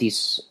often with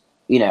these,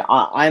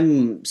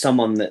 I'm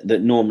someone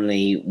that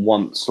normally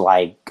wants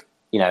like,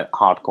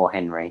 hardcore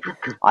Henry.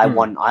 I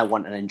want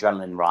an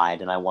adrenaline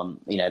ride, and I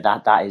want,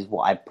 that is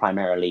what I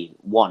primarily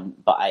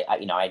want. But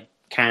I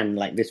can,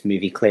 like this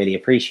movie, clearly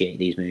appreciate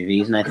these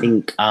movies. And I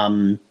think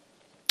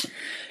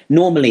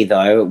normally,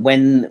 though,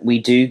 when we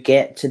do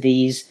get to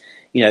these,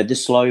 the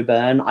slow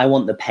burn, I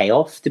want the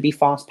payoff to be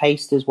fast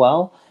paced as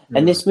well.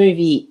 And this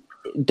movie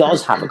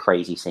does have a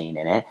crazy scene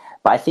in it,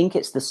 but I think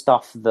it's the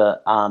stuff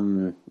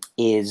that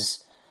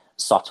is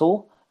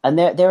subtle. And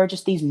there are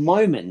just these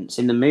moments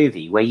in the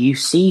movie where you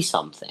see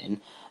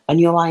something and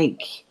you're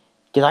like,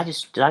 did I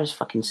just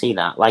fucking see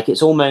that? Like,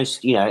 it's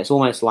almost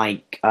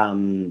like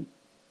Haunting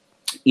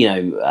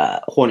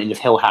of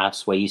Hill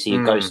House, where you see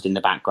a ghost in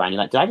the background.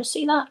 You're like, did I just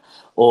see that?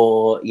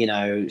 Or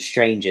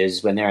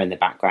Strangers, when they're in the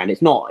background.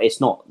 It's not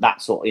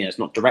that sort. It's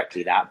not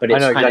directly that, but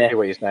it's I know kinda, exactly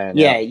what you're saying.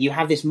 Yeah, you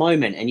have this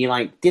moment, and you're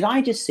like, did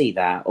I just see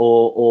that,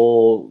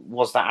 or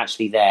was that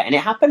actually there? And it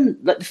happened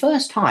like the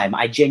first time.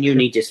 I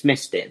genuinely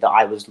dismissed it, that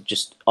I was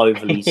just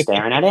overly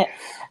staring at it,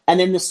 and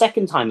then the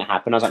second time it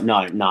happened, I was like,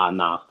 no,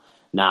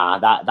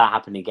 that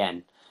happened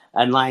again.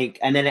 And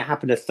then it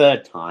happened a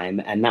third time,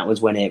 and that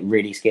was when it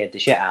really scared the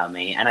shit out of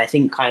me. And I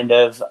think kind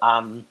of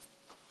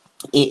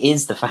it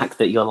is the fact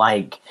that you're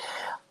like,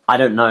 I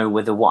don't know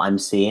whether what I'm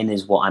seeing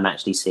is what I'm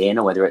actually seeing,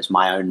 or whether it's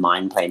my own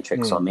mind playing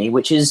tricks on me,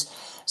 which is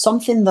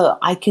something that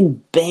I can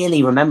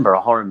barely remember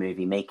a horror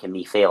movie making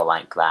me feel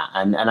like that.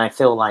 And I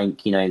feel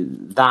like,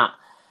 that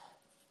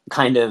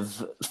kind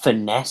of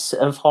finesse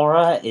of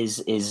horror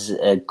is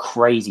a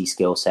crazy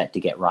skill set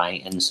to get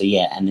right. And so,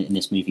 yeah, and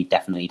this movie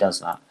definitely does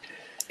that.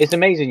 It's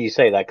amazing you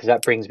say that, because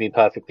that brings me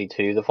perfectly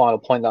to the final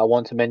point that I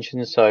want to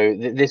mention. So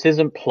this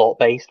isn't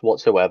plot-based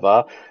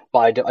whatsoever,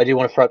 but I do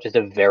want to throw up just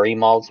a very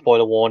mild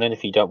spoiler warning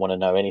if you don't want to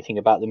know anything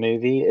about the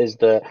movie, is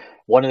that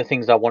one of the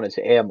things I wanted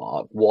to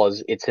earmark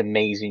was its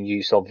amazing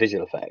use of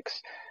visual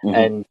effects.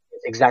 And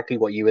it's exactly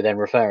what you were then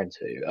referring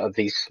to, of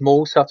these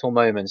small, subtle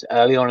moments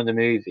early on in the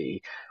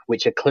movie,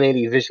 which are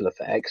clearly visual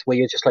effects, where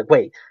you're just like,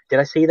 wait, did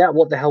I see that?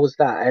 What the hell was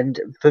that? And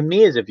for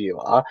me as a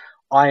viewer,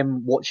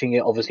 I'm watching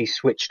it obviously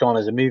switched on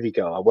as a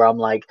moviegoer, where I'm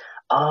like,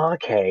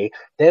 okay,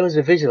 there was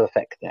a visual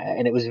effect there,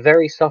 and it was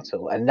very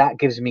subtle, and that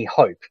gives me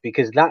hope,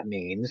 because that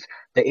means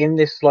that in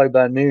this slow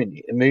burn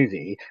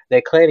movie,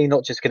 they're clearly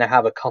not just going to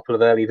have a couple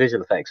of early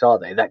visual effects, are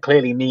they? That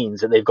clearly means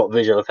that they've got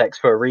visual effects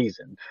for a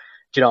reason.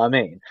 Do you know what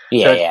I mean?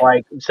 Yeah, so it's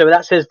like, so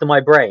that says to my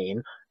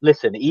brain,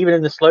 listen, even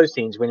in the slow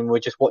scenes when we're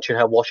just watching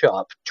her wash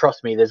up,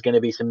 trust me, there's going to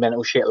be some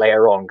mental shit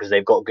later on, because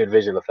they've got good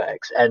visual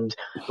effects. And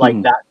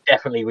that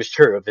definitely was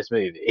true of this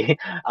movie.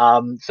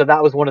 So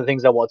that was one of the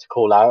things I wanted to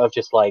call out, of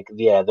just like,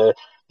 yeah, the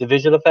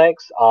visual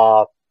effects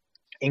are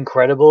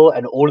incredible,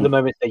 and all of the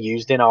moments they're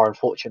used in are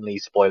unfortunately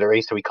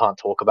spoilery, so we can't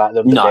talk about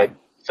them, but they're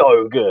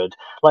so good.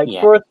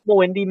 For a small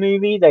indie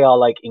movie, they are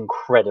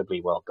incredibly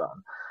well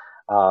done.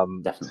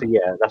 So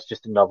yeah, that's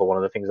just another one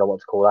of the things I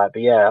want to call out.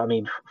 But yeah, I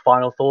mean,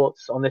 final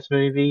thoughts on this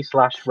movie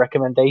 /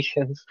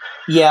 recommendations?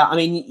 Yeah, I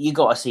mean, you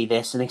got to see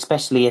this, and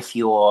especially if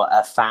you're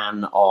a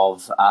fan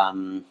of,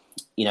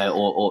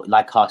 or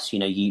like us,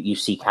 you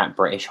seek out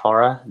British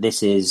horror.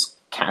 This is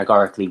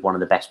categorically one of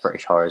the best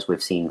British horrors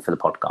we've seen for the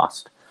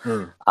podcast.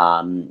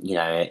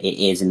 It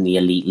is in the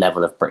elite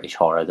level of British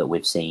horror that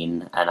we've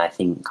seen, and I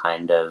think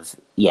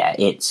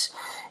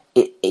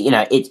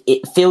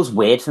it feels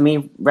weird for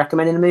me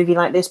recommending a movie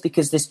like this,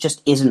 because this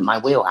just isn't my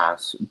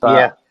wheelhouse.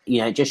 But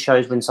it just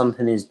shows when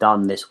something is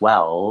done this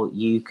well,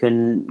 you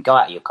can go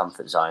out of your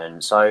comfort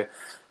zone. So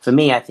for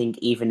me, I think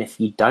even if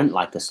you don't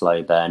like the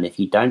slow burn, if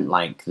you don't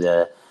like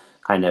the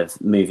kind of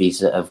movies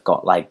that have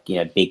got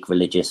big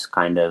religious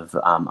kind of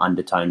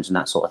undertones and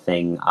that sort of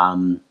thing,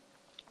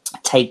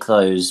 take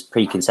those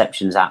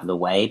preconceptions out of the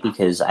way,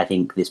 because I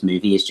think this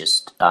movie is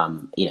just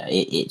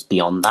it's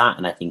beyond that,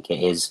 and I think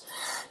it is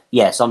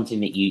something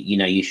that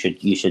you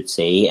should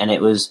see. And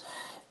it was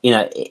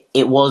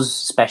it was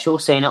special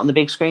seeing it on the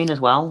big screen as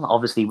well.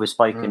 Obviously, we've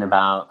spoken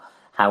about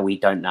how we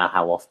don't know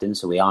how often,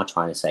 so we are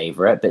trying to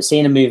savor it, but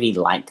seeing a movie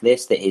like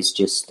this that is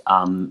just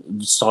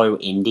so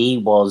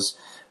indie was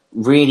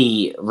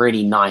really,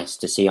 really nice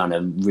to see on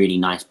a really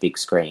nice big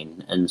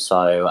screen. And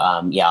so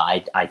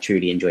I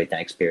truly enjoyed that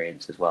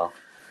experience as well.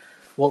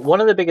 Well,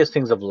 one of the biggest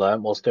things I've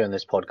learned whilst doing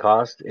this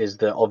podcast is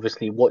that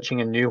obviously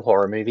watching a new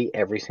horror movie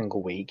every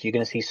single week, you're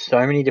going to see so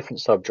many different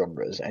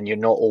subgenres, and you're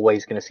not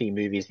always going to see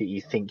movies that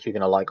you think you're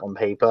going to like on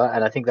paper.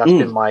 And I think that's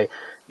been my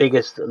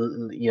biggest,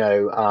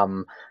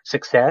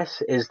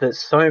 success, is that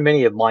so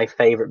many of my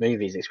favorite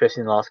movies,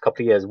 especially in the last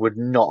couple of years, would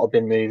not have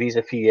been movies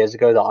a few years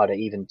ago that I'd have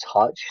even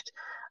touched.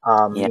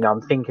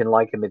 I'm thinking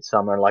like a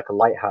Midsummer and like a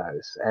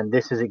Lighthouse, and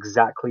this is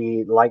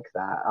exactly like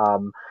that.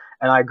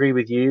 And I agree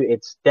with you.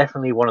 It's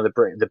definitely one of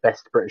the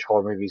best British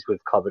horror movies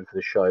we've covered for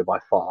the show by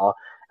far.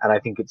 And I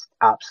think it's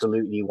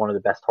absolutely one of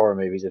the best horror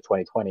movies of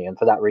 2020. And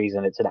for that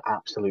reason, it's an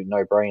absolute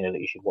no-brainer that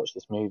you should watch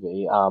this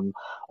movie.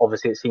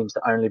 Obviously, it seems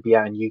to only be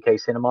out in UK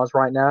cinemas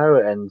right now.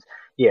 And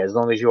yeah, as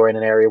long as you're in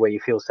an area where you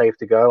feel safe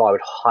to go, I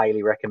would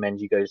highly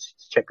recommend you go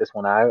check this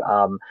one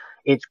out.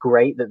 It's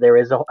great that there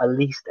is at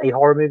least a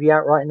horror movie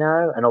out right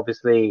now. And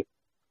obviously,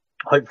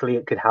 hopefully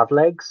it could have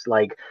legs.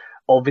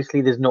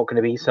 obviously there's not going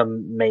to be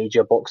some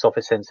major box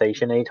office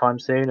sensation anytime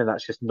soon, and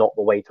that's just not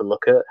the way to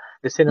look at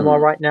the cinema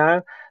right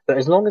now. But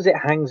as long as it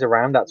hangs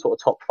around that sort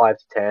of top 5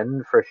 to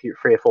 10 for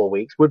 3 or 4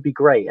 weeks would be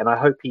great. And I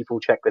hope people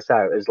check this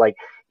out, as like,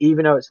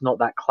 even though it's not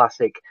that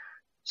classic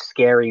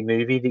scary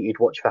movie that you'd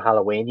watch for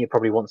Halloween, you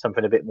probably want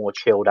something a bit more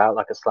chilled out,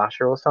 like a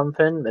slasher or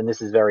something. And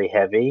this is very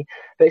heavy,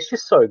 but it's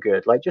just so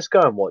good. Like, just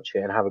go and watch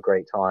it and have a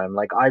great time.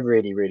 Like, I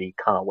really, really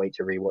can't wait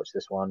to rewatch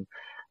this one.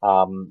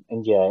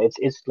 And yeah,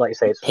 it's like I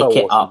say, it's pick so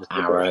it awesome.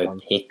 Up, Arrow.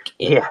 Pick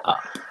it up.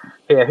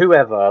 Yeah,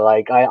 whoever.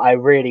 Like, I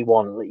really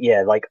want.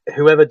 Yeah, like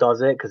whoever does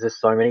it, because there's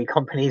so many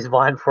companies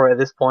vying for it at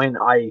this point.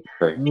 I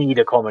need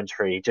a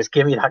commentary. Just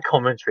give me that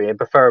commentary, and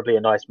preferably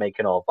a nice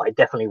making of. But I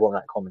definitely want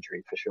that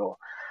commentary for sure.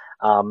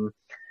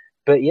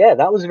 But yeah,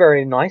 that was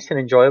very nice and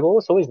enjoyable.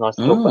 It's always nice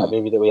to talk about a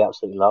movie that we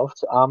absolutely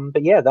loved.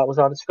 But yeah, that was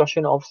our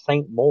discussion of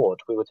Saint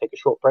Maud. We will take a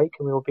short break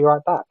and we will be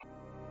right back.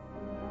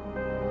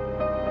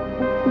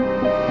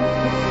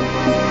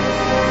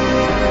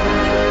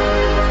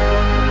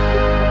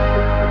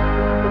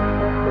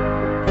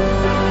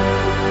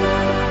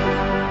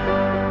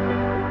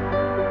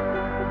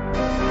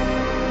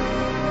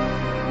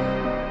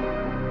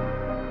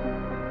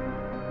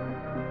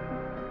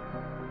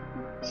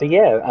 So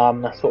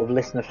yeah, sort of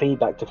listener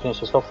feedback to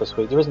finish us off this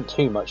week. There isn't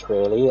too much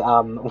really.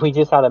 We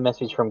just had a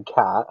message from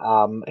Kat,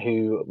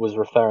 who was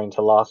referring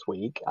to last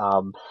week,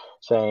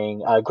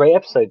 saying, "Great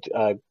episode,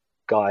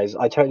 guys.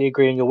 I totally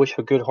agree on your wish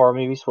for good horror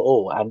movies for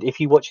all. And if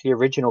you watch the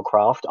original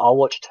Craft, I'll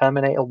watch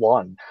Terminator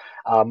 1.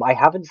 I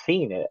haven't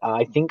seen it.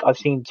 I think I've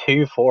seen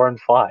 2, 4, and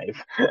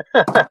 5.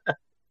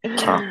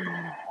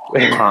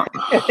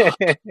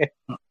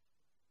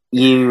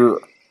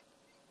 You've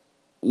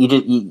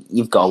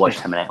got to watch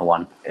Terminator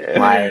 1.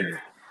 Like,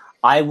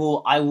 I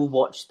will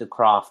watch The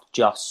Craft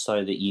just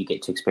so that you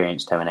get to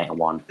experience Terminator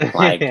 1.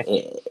 Like,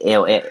 it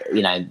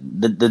you know,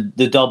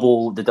 the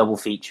double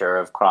feature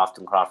of Craft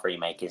and Craft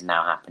Remake is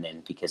now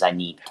happening because I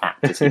need Kat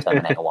to see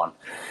Terminator 1.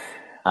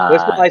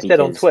 That's what I said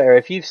on Twitter.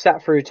 If you've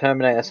sat through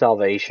Terminator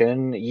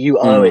Salvation, you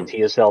owe it to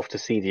yourself to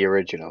see the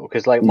original.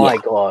 Because, like, my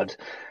God,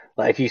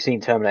 like, if you've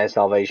seen Terminator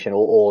Salvation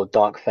or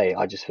Dark Fate,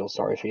 I just feel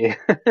sorry for you.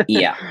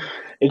 Yeah.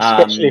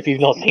 Especially if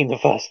you've not seen the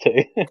first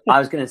two. I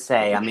was going to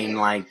say, I mean,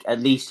 like,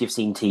 at least you've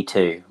seen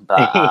T2.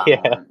 But,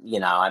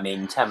 you know, I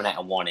mean,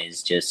 Terminator 1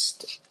 is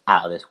just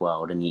out of this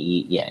world. And,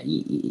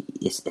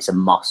 it's a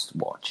must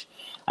watch.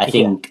 I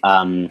think,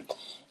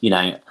 you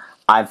know,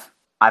 I've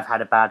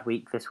had a bad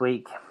week this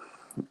week.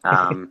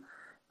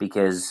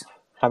 Because...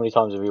 How many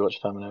times have you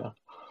watched Terminator?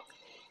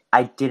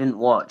 I didn't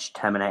watch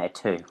Terminator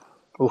 2.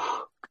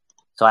 Oof.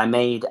 So I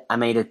made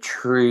a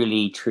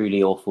truly,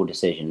 truly awful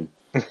decision.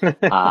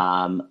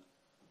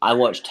 I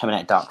watched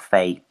Terminator Dark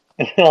Fate.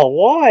 Oh,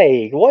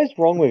 why? What is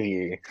wrong with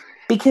you?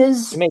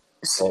 Because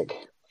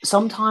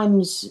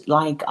sometimes,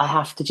 like, I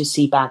have to just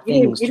see bad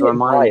things to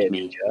remind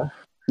me.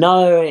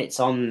 No, it's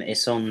on Now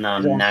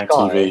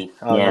TV.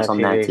 Oh, yeah, it's on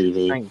Now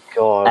TV. Thank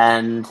God.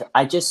 And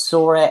I just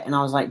saw it, and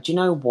I was like, do you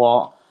know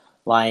what?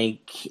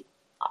 Like,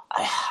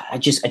 I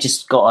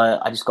just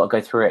gotta go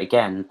through it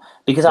again,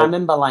 because I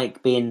remember,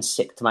 like, being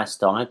sick to my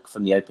stomach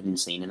from the opening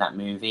scene in that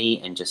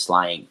movie, and just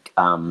like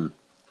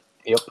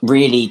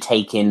really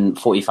taking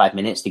 45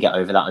 minutes to get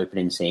over that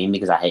opening scene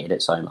because I hated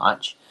it so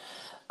much.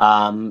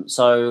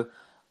 So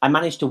I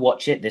managed to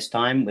watch it this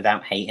time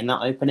without hating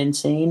that opening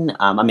scene.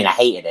 I mean, I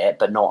hated it,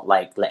 but not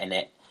like letting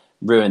it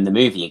ruin the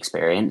movie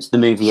experience. The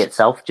movie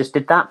itself just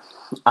did that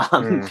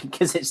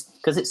because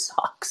it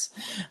sucks.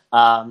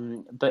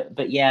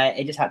 But yeah,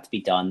 it just had to be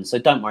done. So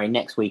don't worry.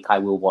 Next week I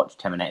will watch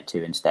Terminator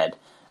 2 instead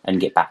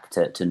and get back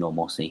to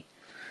normalcy.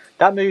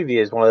 That movie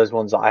is one of those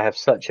ones that I have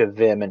such a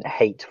vehement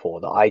hate for,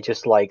 that I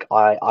just like,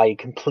 I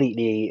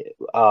completely,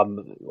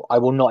 I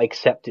will not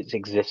accept its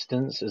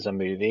existence as a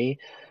movie,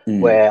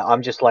 where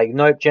I'm just like,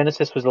 nope,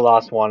 Genesis was the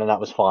last one and that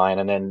was fine,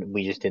 and then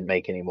we just didn't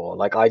make any more.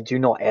 Like, I do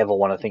not ever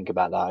want to think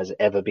about that as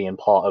ever being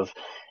part of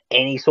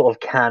any sort of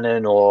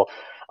canon, or,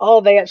 oh,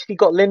 they actually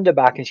got Linda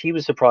back and she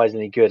was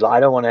surprisingly good. Like,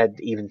 I don't want to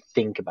even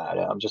think about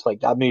it. I'm just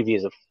like, that movie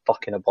is a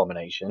fucking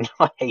abomination.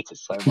 I hate it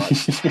so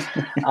much.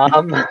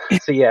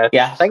 So yeah,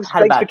 thanks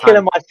for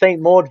killing my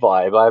Saint Maud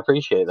vibe. I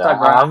appreciate that.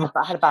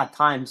 I had a bad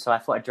time, so I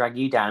thought I'd drag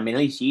you down. I mean, at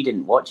least you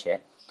didn't watch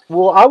it.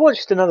 Well, I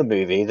watched another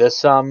movie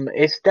that's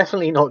it's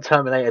definitely not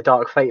Terminator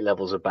Dark Fate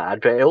levels of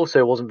bad, but it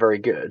also wasn't very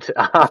good.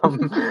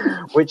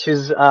 Which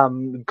is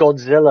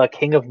Godzilla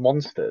King of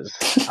Monsters.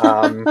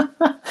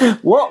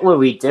 What were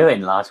we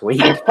doing last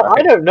week?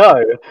 I don't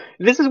know.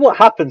 This is what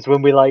happens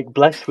when we're like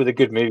blessed with a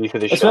good movie for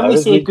the show. When we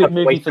see a good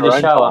movie for the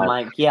show,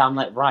 I'm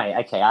like,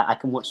 right, okay, I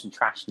can watch some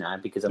trash now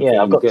because I'm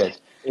feeling good.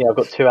 Yeah, I've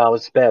got 2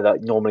 hours spare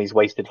that normally is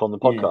wasted from the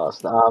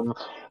podcast.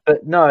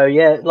 But no,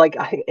 like,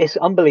 it's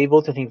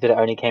unbelievable to think that it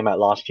only came out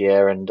last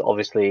year, and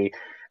obviously,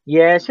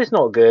 it's just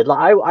not good.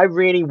 Like, I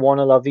really want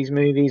to love these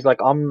movies. Like,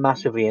 I'm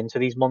massively into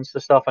these monster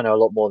stuff. I know a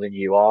lot more than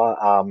you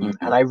are, and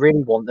I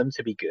really want them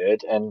to be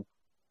good. And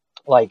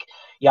like,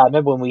 yeah, I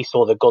remember when we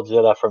saw the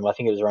Godzilla from, I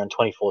think it was around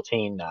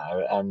 2014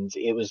 now, and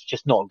it was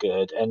just not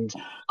good. And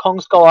Kong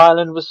Skull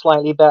Island was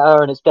slightly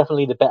better, and it's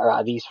definitely the better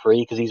out of these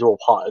three because these are all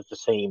part of the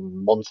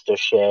same monster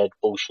shared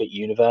bullshit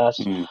universe.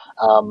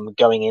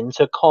 Going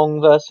into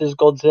Kong versus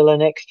Godzilla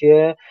next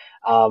year.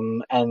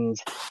 And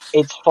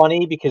it's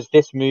funny because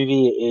this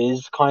movie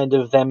is kind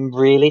of them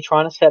really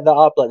trying to set that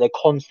up. Like, they're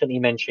constantly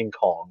mentioning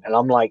Kong, and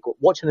I'm like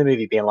watching the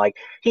movie being like,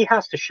 he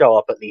has to show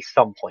up at least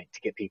some point to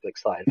get people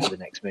excited for the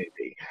next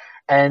movie.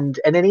 And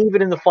then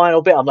even in the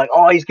final bit, I'm like,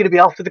 oh, he's going to be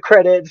after the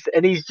credits,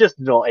 and he's just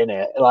not in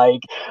it.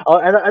 Like,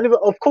 and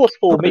of course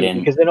for me,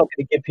 because they're not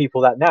going to give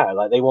people that now.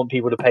 Like, they want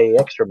people to pay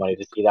extra money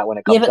to see that when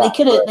it comes out. Yeah,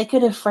 but they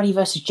could have Freddy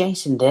versus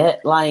Jason did,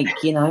 like,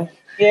 you know.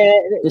 Yeah,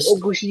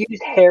 we should use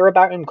hear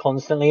about him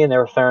constantly, and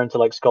they're referring to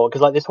like Skull,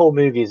 because like this whole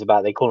movie is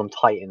about, they call them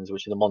Titans,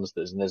 which are the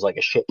monsters, and there's like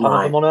a shit ton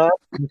of them on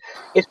Earth.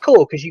 It's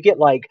cool because you get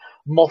like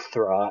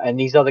Mothra and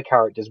these other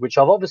characters, which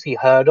I've obviously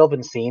heard of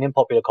and seen in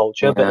popular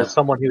culture, but as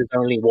someone who has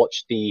only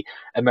watched the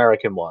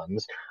American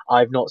ones,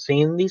 I've not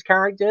seen these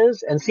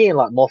characters, and seeing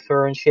like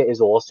Mothra and shit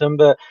is awesome,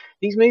 but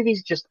these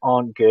movies just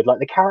aren't good. Like,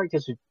 the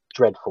characters are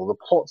dreadful, the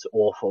plot's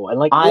awful, and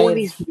like all of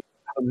these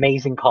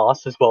amazing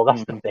cast as well.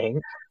 That's the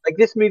thing. Like,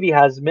 this movie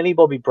has Millie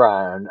Bobby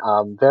Brown,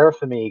 Vera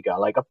Farmiga,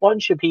 like a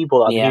bunch of people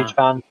that I'm a huge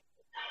fan.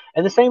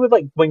 And the same with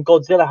like when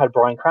Godzilla had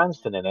Bryan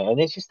Cranston in it, and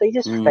it's just they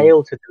just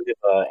fail to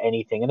deliver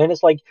anything. And then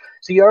it's like,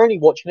 so you're only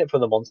watching it for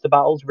the monster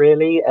battles,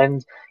 really,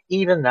 and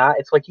even that,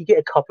 it's like you get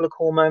a couple of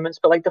cool moments,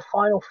 but like the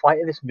final fight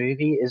of this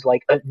movie is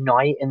like at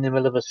night in the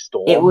middle of a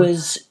storm. It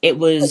was.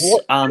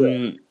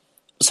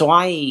 So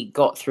I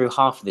got through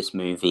half of this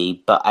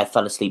movie, but I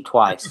fell asleep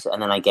twice,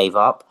 and then I gave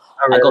up.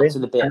 Oh, really? I got to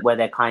the bit where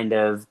they kind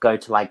of go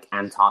to like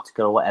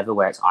Antarctica or whatever,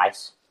 where it's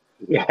ice.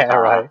 Yeah,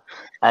 right.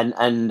 And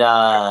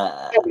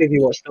I can't believe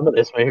you watched some of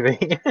this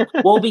movie.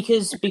 Well,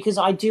 because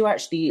I do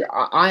actually,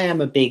 I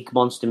am a big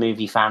monster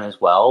movie fan as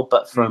well,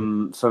 but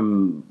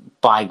from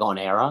bygone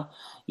era.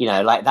 You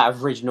know, like that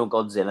original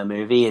Godzilla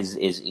movie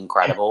is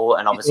incredible,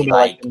 and obviously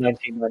like the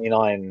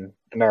 1999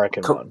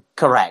 American one.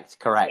 Correct.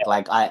 Yeah.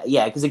 Like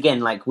because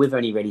again, like we've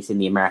only really seen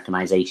the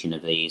Americanization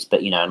of these,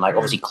 but you know, and like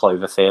obviously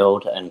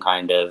Cloverfield and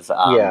kind of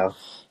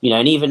you know,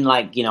 and even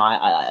like, you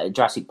know,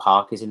 Jurassic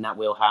Park is in that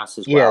wheelhouse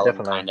as well. Yeah,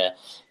 definitely. Kind of,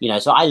 you know,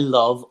 so I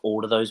love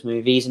all of those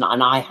movies, and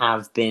I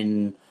have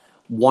been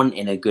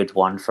wanting a good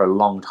one for a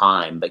long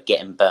time, but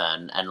getting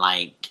burned. And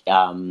like,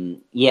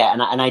 and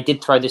I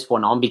did throw this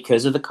one on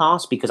because of the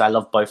cast, because I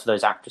love both of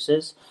those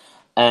actresses,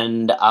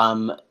 and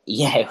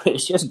it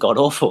was just god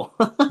awful.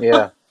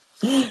 Yeah.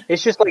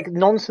 It's just like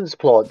nonsense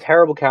plot,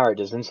 terrible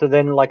characters, and so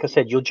then, like I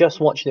said, you're just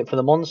watching it for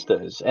the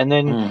monsters, and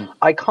then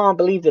I can't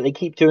believe that they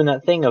keep doing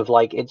that thing of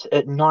like it's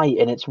at night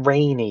and it's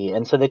rainy,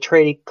 and so they're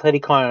clearly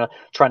kind of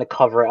trying to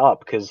cover it up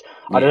because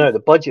I don't know, the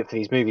budget for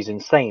these movies is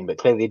insane, but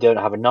clearly they don't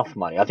have enough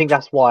money. I think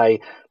that's why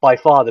by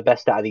far the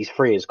best out of these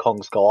three is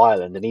Kong Skull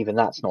Island, and even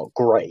that's not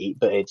great,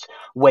 but it's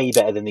way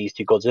better than these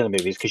two Godzilla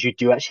movies because you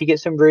do actually get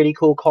some really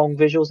cool Kong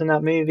visuals in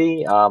that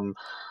movie.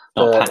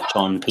 Not patch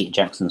on Peter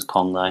Jackson's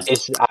Kong though.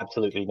 It's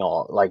absolutely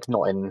not. Like,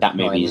 not in that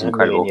movie is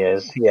incredible.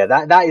 Years. Yeah,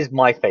 that is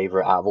my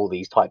favorite out of all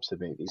these types of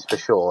movies for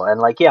sure. And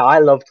like, yeah, I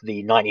loved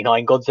the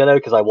 '99 Godzilla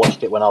because I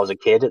watched it when I was a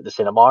kid at the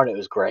cinema and it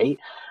was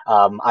great.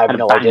 I have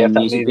no idea if that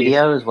music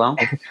video as well.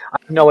 I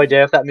have no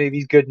idea if that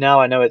movie's good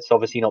now. I know it's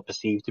obviously not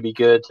perceived to be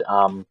good.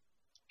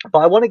 But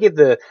I want to give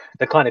the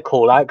kind of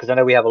call out because I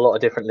know we have a lot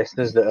of different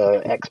listeners that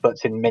are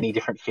experts in many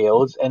different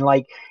fields. And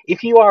like,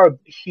 if you are a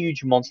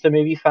huge monster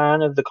movie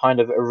fan of the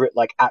kind of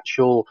like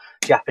actual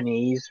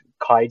Japanese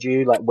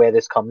kaiju, like where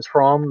this comes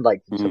from,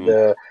 like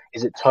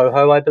is it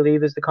Toho, I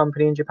believe, is the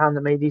company in Japan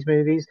that made these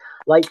movies?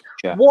 Like,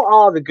 what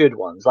are the good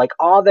ones? Like,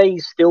 are they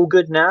still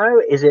good now?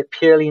 Is it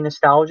purely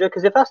nostalgia?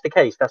 Because if that's the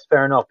case, that's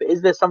fair enough. But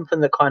is there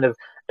something that kind of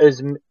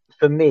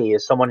for me,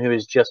 as someone who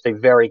is just a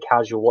very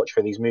casual watcher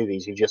for these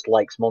movies, who just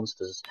likes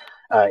monsters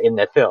in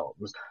their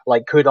films,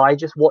 like, could I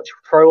just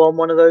throw on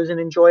one of those and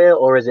enjoy it,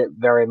 or is it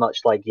very much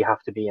like you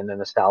have to be in the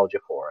nostalgia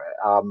for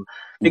it?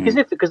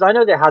 Because I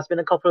know there has been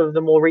a couple of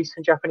the more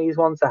recent Japanese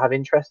ones that have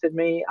interested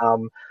me,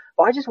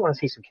 but I just want to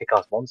see some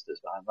kick-ass monsters,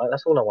 man. Like,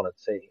 that's all I want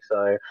to see.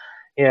 So.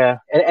 Yeah,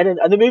 and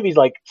the movie's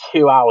like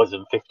 2 hours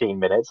and 15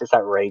 minutes. It's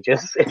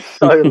outrageous. It's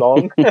so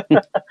long.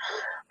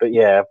 But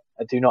yeah,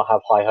 I do not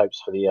have high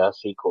hopes for the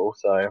sequel.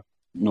 So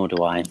nor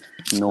do I.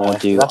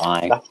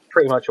 That's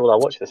pretty much all I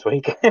watched this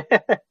week.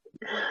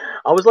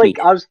 I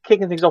was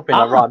kicking things off being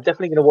like, right, I'm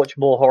definitely going to watch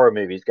more horror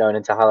movies going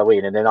into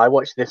Halloween, and then I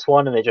watched this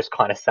one, and it just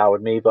kind of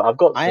soured me. But I've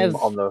got some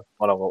on the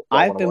one.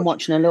 I've been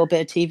watching a little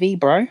bit of TV,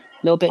 bro. A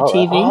little bit of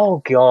TV.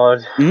 Oh God!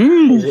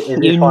 Is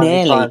it you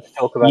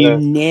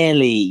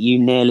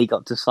nearly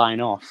got to sign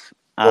off.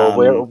 Well,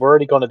 we're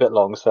already gone a bit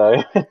long,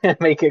 so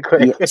make it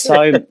quick. Yeah,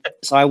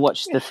 so I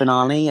watched the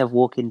finale of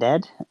Walking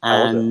Dead,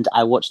 and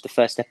I watched the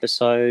first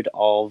episode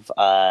of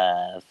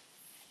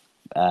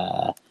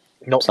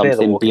Not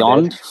something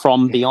beyond,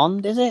 from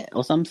beyond, is it,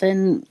 or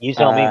something? You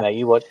tell me, mate.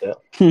 You watched it.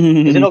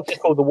 Is it not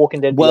just called The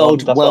Walking Dead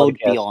Beyond?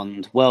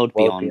 World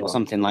Beyond, or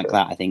something like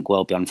that. I think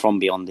World Beyond. From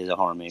Beyond is a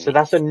horror movie. So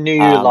that's a new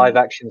live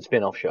action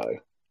spin-off show.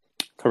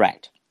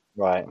 Correct.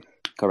 Right.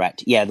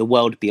 Correct. Yeah, the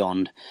World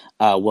Beyond.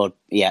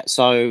 Yeah.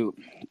 So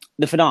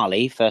the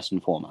finale, first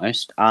and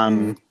foremost.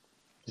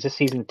 Is this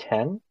season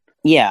 10?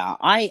 Yeah,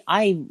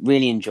 I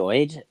really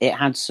enjoyed. It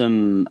had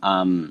some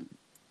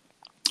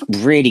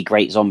really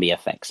great zombie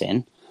effects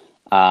in.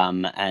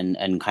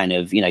 And kind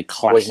of,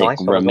 classic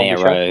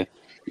Romero,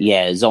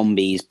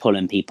 zombies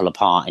pulling people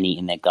apart and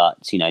eating their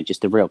guts,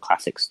 just the real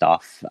classic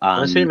stuff.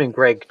 I'm assuming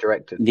Greg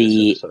directed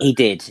this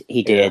episode.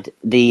 He did.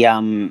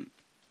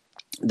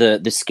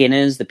 The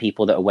Skinners, the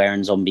people that are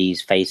wearing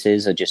zombies'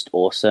 faces, are just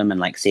awesome, and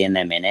like seeing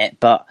them in it.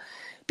 But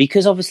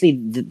because obviously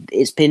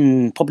it's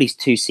been probably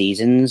 2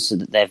 seasons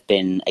that they've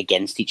been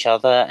against each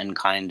other, and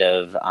kind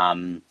of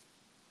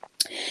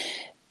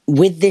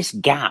with this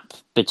gap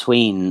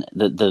between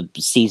the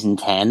season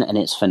 10 and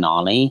its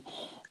finale,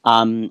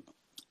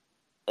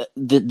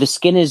 the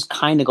Skinners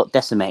kind of got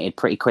decimated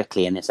pretty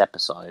quickly in this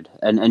episode,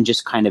 and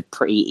just kind of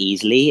pretty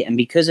easily. And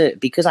because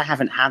I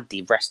haven't had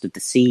the rest of the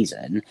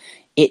season,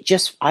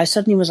 I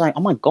suddenly was like,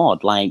 oh my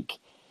God, like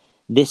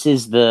this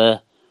is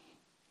the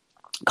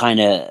kind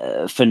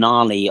of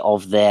finale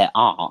of their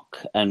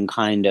arc, and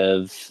kind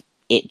of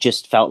it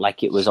just felt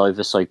like it was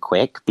over so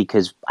quick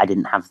because I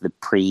didn't have the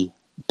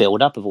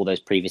build up of all those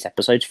previous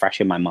episodes fresh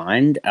in my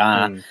mind.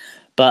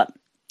 But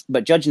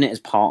judging it as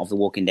part of The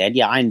Walking Dead,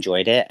 yeah, I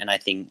enjoyed it, and I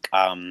think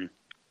and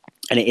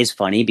it is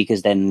funny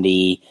because then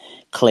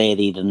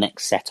clearly the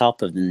next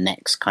setup of the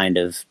next kind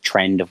of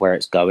trend of where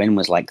it's going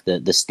was like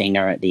the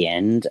stinger at the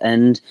end.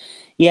 And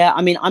yeah,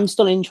 I mean, I'm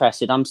still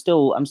interested. I'm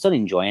still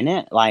enjoying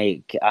it.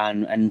 Like,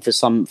 and for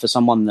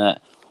someone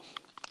that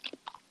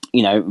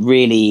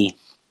really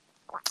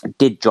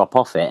did drop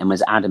off it and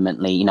was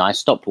adamantly, I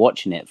stopped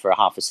watching it for a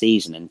half a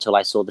season until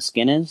I saw the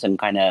Skinners, and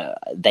kind of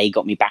they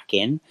got me back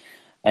in,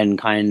 and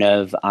kind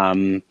of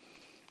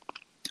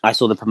I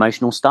saw the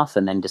promotional stuff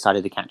and then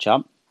decided to catch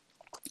up.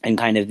 And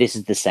kind of this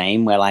is the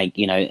same where, like,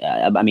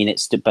 I mean,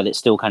 it's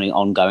still kind of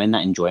ongoing,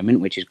 that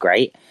enjoyment, which is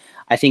great.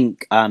 I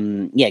think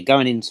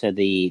going into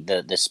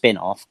the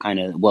spin-off kind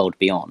of World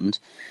Beyond,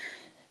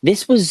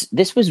 this was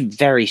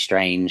very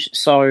strange.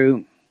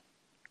 So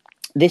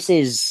this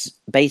is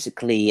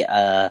basically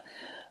a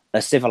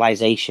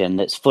civilization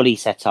that's fully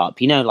set up.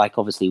 Like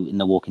obviously in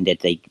The Walking Dead,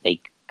 they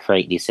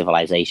create these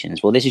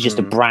civilizations. Well, this is just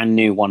a brand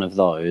new one of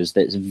those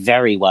that's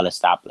very well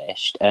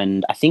established.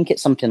 And I think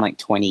it's something like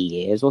 20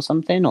 years or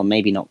something, or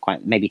maybe not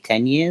quite, maybe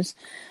 10 years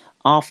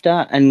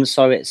after. And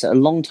so it's a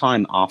long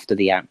time after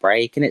the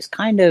outbreak. And it's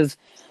kind of,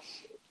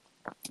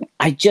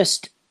 I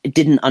just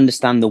didn't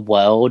understand the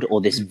world or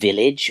this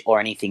village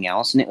or anything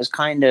else. And it was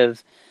kind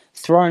of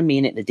throwing me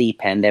in at the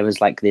deep end. There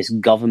was like this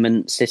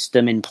government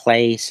system in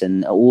place,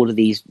 and all of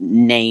these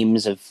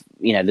names of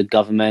the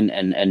government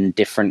and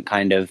different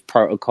kind of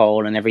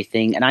protocol and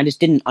everything, and I just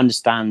didn't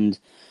understand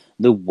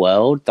the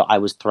world that I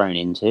was thrown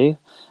into,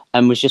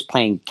 and was just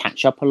playing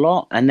catch up a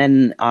lot. And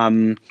then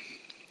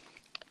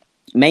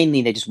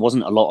mainly there just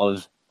wasn't a lot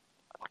of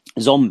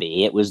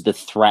zombie. It was the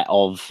threat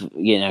of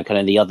kind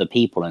of the other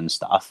people and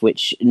stuff,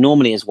 which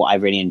normally is what I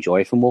really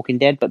enjoy from Walking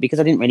Dead. But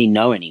because I didn't really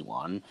know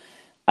anyone,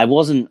 I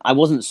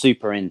wasn't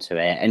super into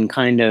it. And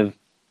kind of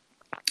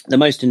the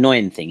most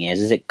annoying thing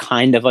is it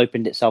kind of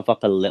opened itself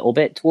up a little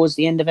bit towards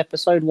the end of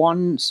episode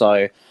 1.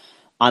 So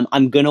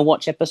I'm gonna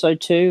watch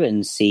episode 2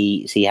 and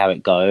see how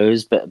it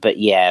goes. But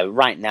yeah,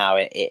 right now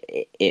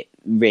it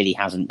really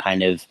hasn't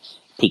kind of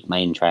piqued my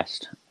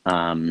interest.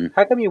 How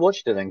come you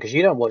watched it then? Because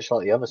you don't watch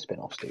like the other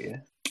spin-offs, do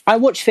you? I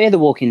watched Fear the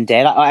Walking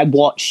Dead. I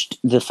watched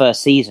the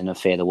first season of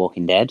Fear the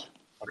Walking Dead.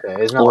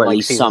 Okay, isn't that or at like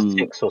least season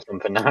 6 or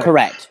something now?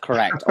 Correct,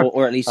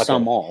 or at least okay.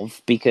 Some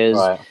of, because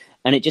right.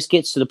 And it just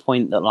gets to the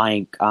point that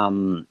like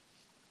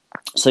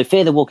so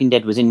Fear the Walking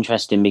Dead was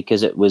interesting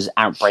because it was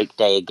Outbreak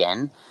Day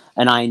again,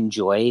 and I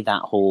enjoy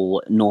that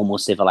whole normal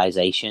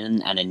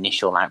civilization and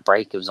initial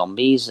outbreak of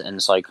zombies,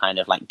 and so kind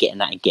of like getting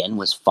that again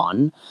was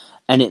fun.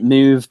 And it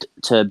moved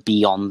to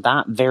beyond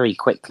that very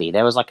quickly.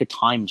 There was like a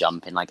time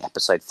jump in like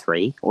episode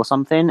 3 or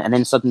something, and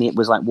then suddenly it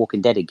was like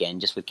Walking Dead again,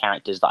 just with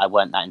characters that I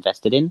weren't that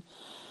invested in.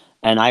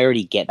 And I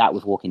already get that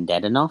with Walking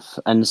Dead enough.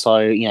 And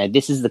so,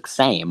 this is the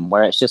same,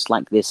 where it's just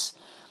like this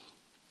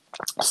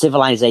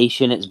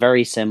civilization. It's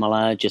very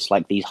similar, just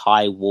like these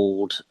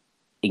high-walled,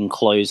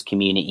 enclosed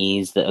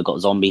communities that have got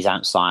zombies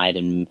outside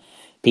and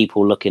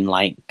people looking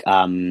like,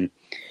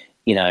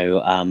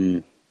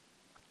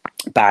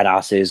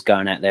 badasses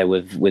going out there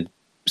with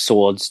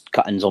swords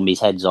cutting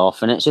zombies' heads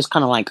off. And it's just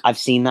kind of like, I've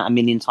seen that a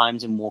million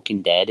times in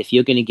Walking Dead. If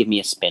you're going to give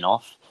me a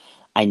spin-off,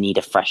 I need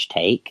a fresh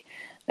take.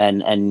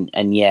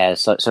 And yeah,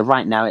 so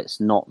right now it's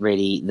not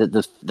really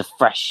the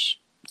fresh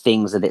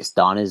things that it's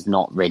done is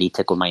not really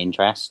tickled my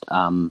interest.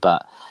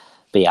 But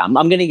yeah, I'm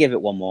going to give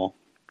it one more.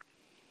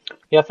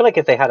 Yeah, I feel like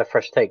if they had a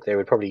fresh take, they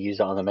would probably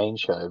use it on the main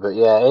show. But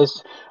yeah,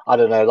 I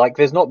don't know. Like,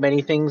 there's not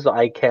many things that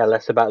I care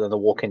less about than The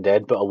Walking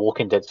Dead, but a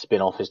Walking Dead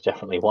spin-off is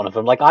definitely one of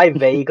them. Like, I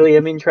vaguely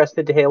am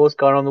interested to hear what's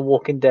going on in The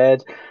Walking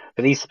Dead,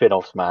 but these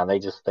spin-offs, man, they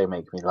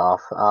make me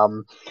laugh.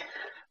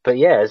 But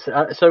yeah,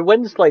 so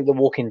when's like The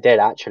Walking Dead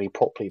actually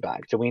properly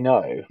back? Do we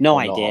know? No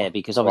idea,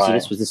 because obviously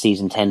this was the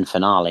season 10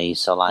 finale,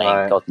 so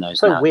like God knows.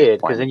 So now weird,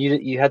 because then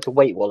you had to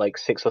wait like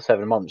 6 or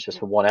 7 months just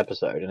for one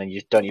episode, and then you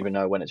just don't even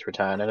know when it's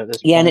returning at this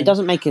point. Yeah, and it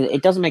doesn't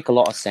make a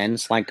lot of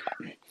sense. Like,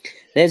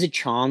 there's a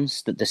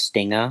chance that the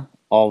stinger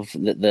of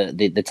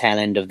the tail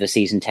end of the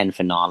season 10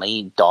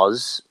 finale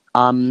does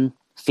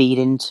feed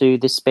into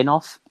this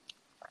spin-off,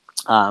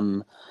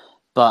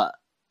 but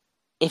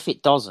if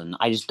it doesn't,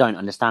 I just don't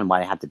understand why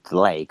they had to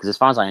delay. Because as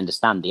far as I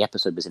understand, the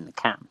episode was in the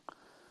can.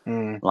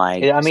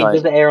 Like, I mean,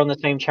 does it air on the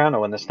same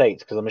channel in the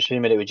States? Because I'm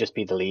assuming it would just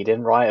be the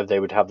lead-in, right? If they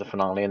would have the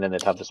finale and then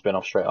they'd have the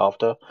spin-off straight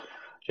after,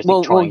 just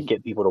to try and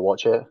get people to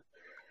watch it.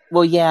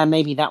 Well, yeah,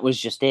 maybe that was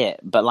just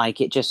it. But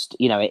like, it just,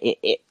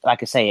 it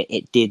like I say,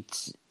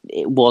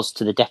 it was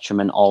to the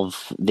detriment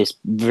of this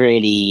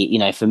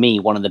really, for me,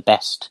 one of the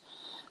best.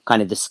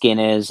 Kind of the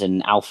Skinners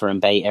and Alpha and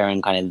Beta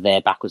and kind of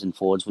their backwards and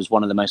forwards was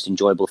one of the most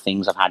enjoyable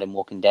things I've had in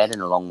Walking Dead in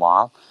a long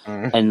while.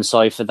 And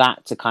so for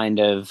that to kind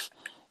of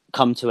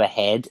come to a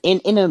head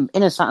in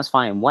a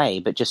satisfying way,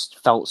 but just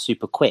felt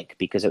super quick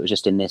because it was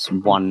just in this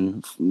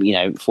one,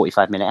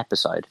 45-minute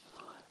episode.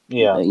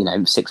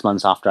 Yeah. 6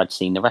 months after I'd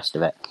seen the rest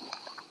of it.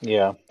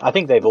 Yeah. I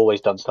think they've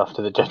always done stuff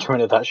to the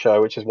detriment of that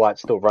show, which is why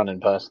it's still running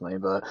personally.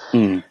 But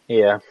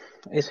yeah.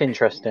 It's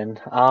interesting.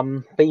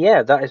 But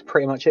yeah, that is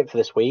pretty much it for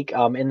this week.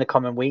 In the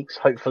coming weeks,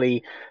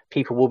 hopefully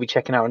people will be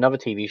checking out another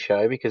TV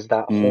show because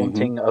that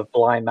Haunting of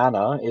Bly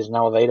Manor is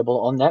now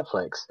available on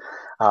Netflix.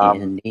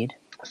 Indeed.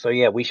 So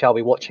yeah, we shall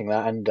be watching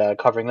that and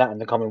covering that in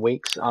the coming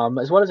weeks,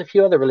 as well as a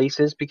few other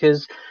releases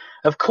because,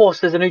 of course,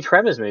 there's a new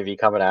Tremors movie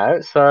coming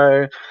out.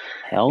 So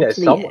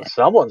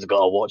someone's got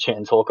to watch it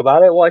and talk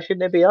about it. Why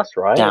shouldn't it be us,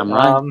 right? Damn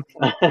right.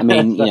 I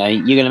mean, you're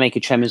going to make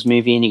a Tremors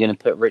movie and you're going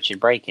to put Richard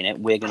Brake in it.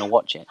 We're going to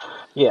watch it.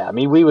 Yeah, I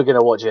mean, we were going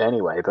to watch it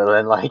anyway, but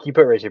then like you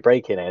put Richard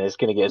Brake in it, it's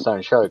going to get its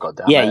own show.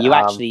 Goddamn. Yeah, you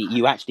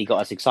actually got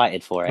us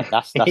excited for it.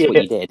 That's what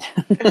you did.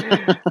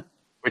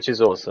 Which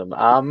is awesome.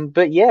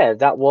 But yeah,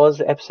 that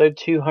was episode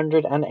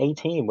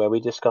 218 where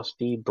we discussed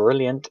the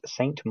brilliant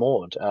Saint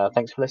Maud.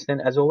 Thanks for listening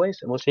as always,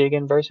 and we'll see you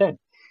again very soon.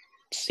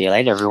 See you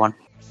later, everyone.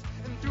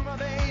 Through my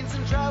veins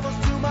and travels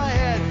to my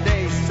head,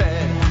 they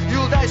said,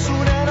 you'll die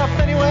soon enough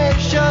anyway,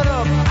 shut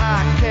up,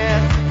 I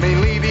can't,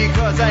 mainly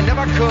because I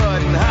never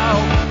could,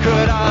 how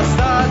could I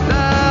start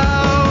now?